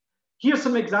 Here's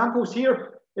some examples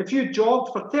here. If you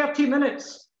jogged for 30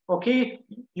 minutes, okay,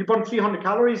 you burn 300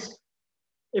 calories.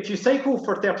 If you cycle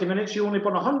for 30 minutes, you only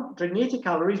burn 180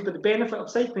 calories, but the benefit of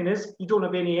cycling is you don't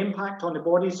have any impact on the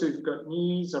body. So if you've got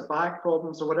knees or back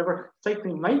problems or whatever,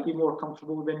 cycling might be more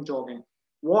comfortable than jogging.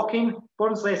 Walking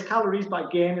burns less calories, but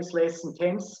again, it's less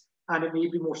intense and it may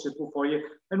be more suitable for you.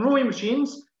 And rowing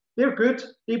machines, they're good.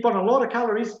 They burn a lot of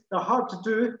calories. They're hard to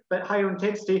do, but higher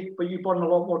intensity, but you burn a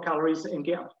lot more calories and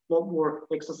get a lot more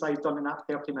exercise done in that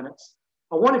 30 minutes.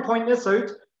 I want to point this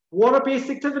out. Water-based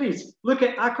activities. Look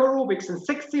at aquarobics. In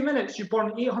 60 minutes, you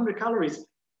burn 800 calories.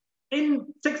 In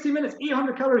 60 minutes,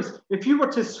 800 calories. If you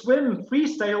were to swim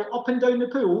freestyle up and down the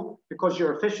pool, because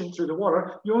you're efficient through the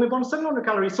water, you only burn 700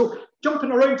 calories. So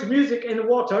jumping around to music in the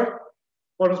water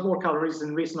burns more calories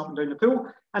than racing up and down the pool.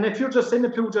 And if you're just in the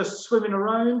pool, just swimming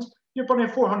around, you're burning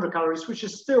 400 calories, which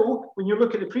is still, when you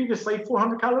look at the previous slide,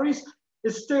 400 calories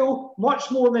is still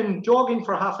much more than jogging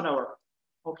for half an hour.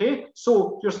 Okay,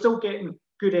 so you're still getting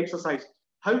good exercise.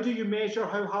 How do you measure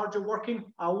how hard you're working?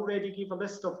 I already gave a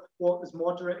list of what was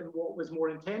moderate and what was more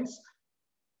intense.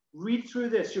 Read through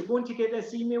this. You're going to get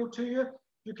this email to you.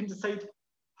 You can decide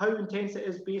how intense it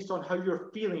is based on how you're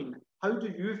feeling. How do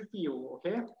you feel,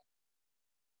 okay?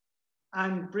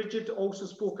 And Bridget also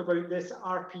spoke about this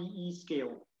RPE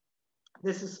scale.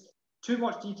 This is too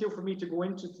much detail for me to go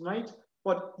into tonight,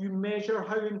 but you measure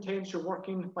how intense you're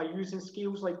working by using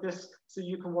scales like this so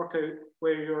you can work out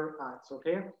where you're at,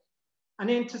 okay? And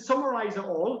then to summarize it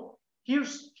all,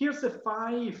 here's the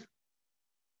 5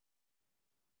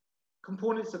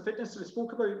 components of fitness that we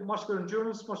spoke about: muscular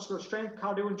endurance, muscular strength,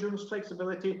 cardio endurance,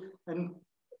 flexibility, and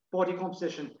body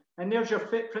composition. And there's your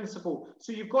FIT principle.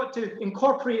 So you've got to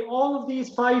incorporate all of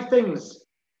these 5 things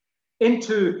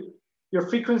into your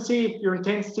frequency, your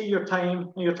intensity, your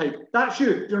time, and your type. That's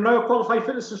you. You're now a qualified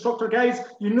fitness instructor, guys.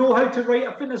 You know how to write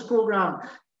a fitness program.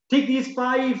 Take these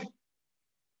 5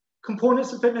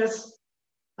 components of fitness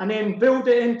and then build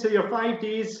it into your 5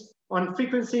 days on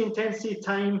frequency, intensity,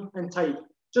 time, and type.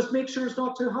 Just make sure it's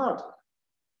not too hard.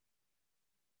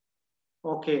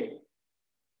 Okay.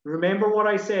 Remember what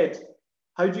I said.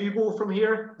 How do you go from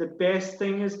here? The best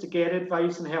thing is to get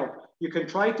advice and help. You can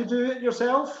try to do it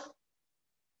yourself,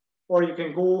 or you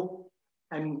can go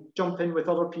and jump in with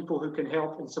other people who can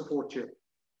help and support you.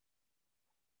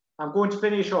 I'm going to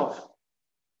finish off.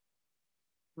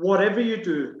 Whatever you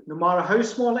do, no matter how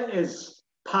small it is,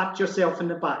 pat yourself in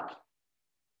the back.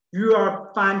 You are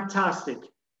fantastic.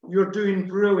 You're doing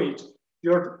brilliant.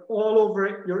 You're all over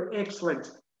it. You're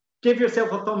excellent. Give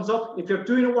yourself a thumbs up. If you're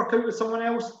doing a workout with someone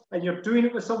else and you're doing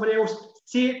it with somebody else,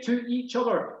 say it to each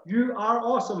other. You are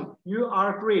awesome. You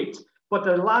are great. But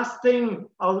the last thing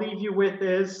I'll leave you with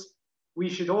is we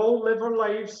should all live our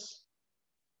lives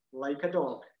like a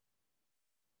dog.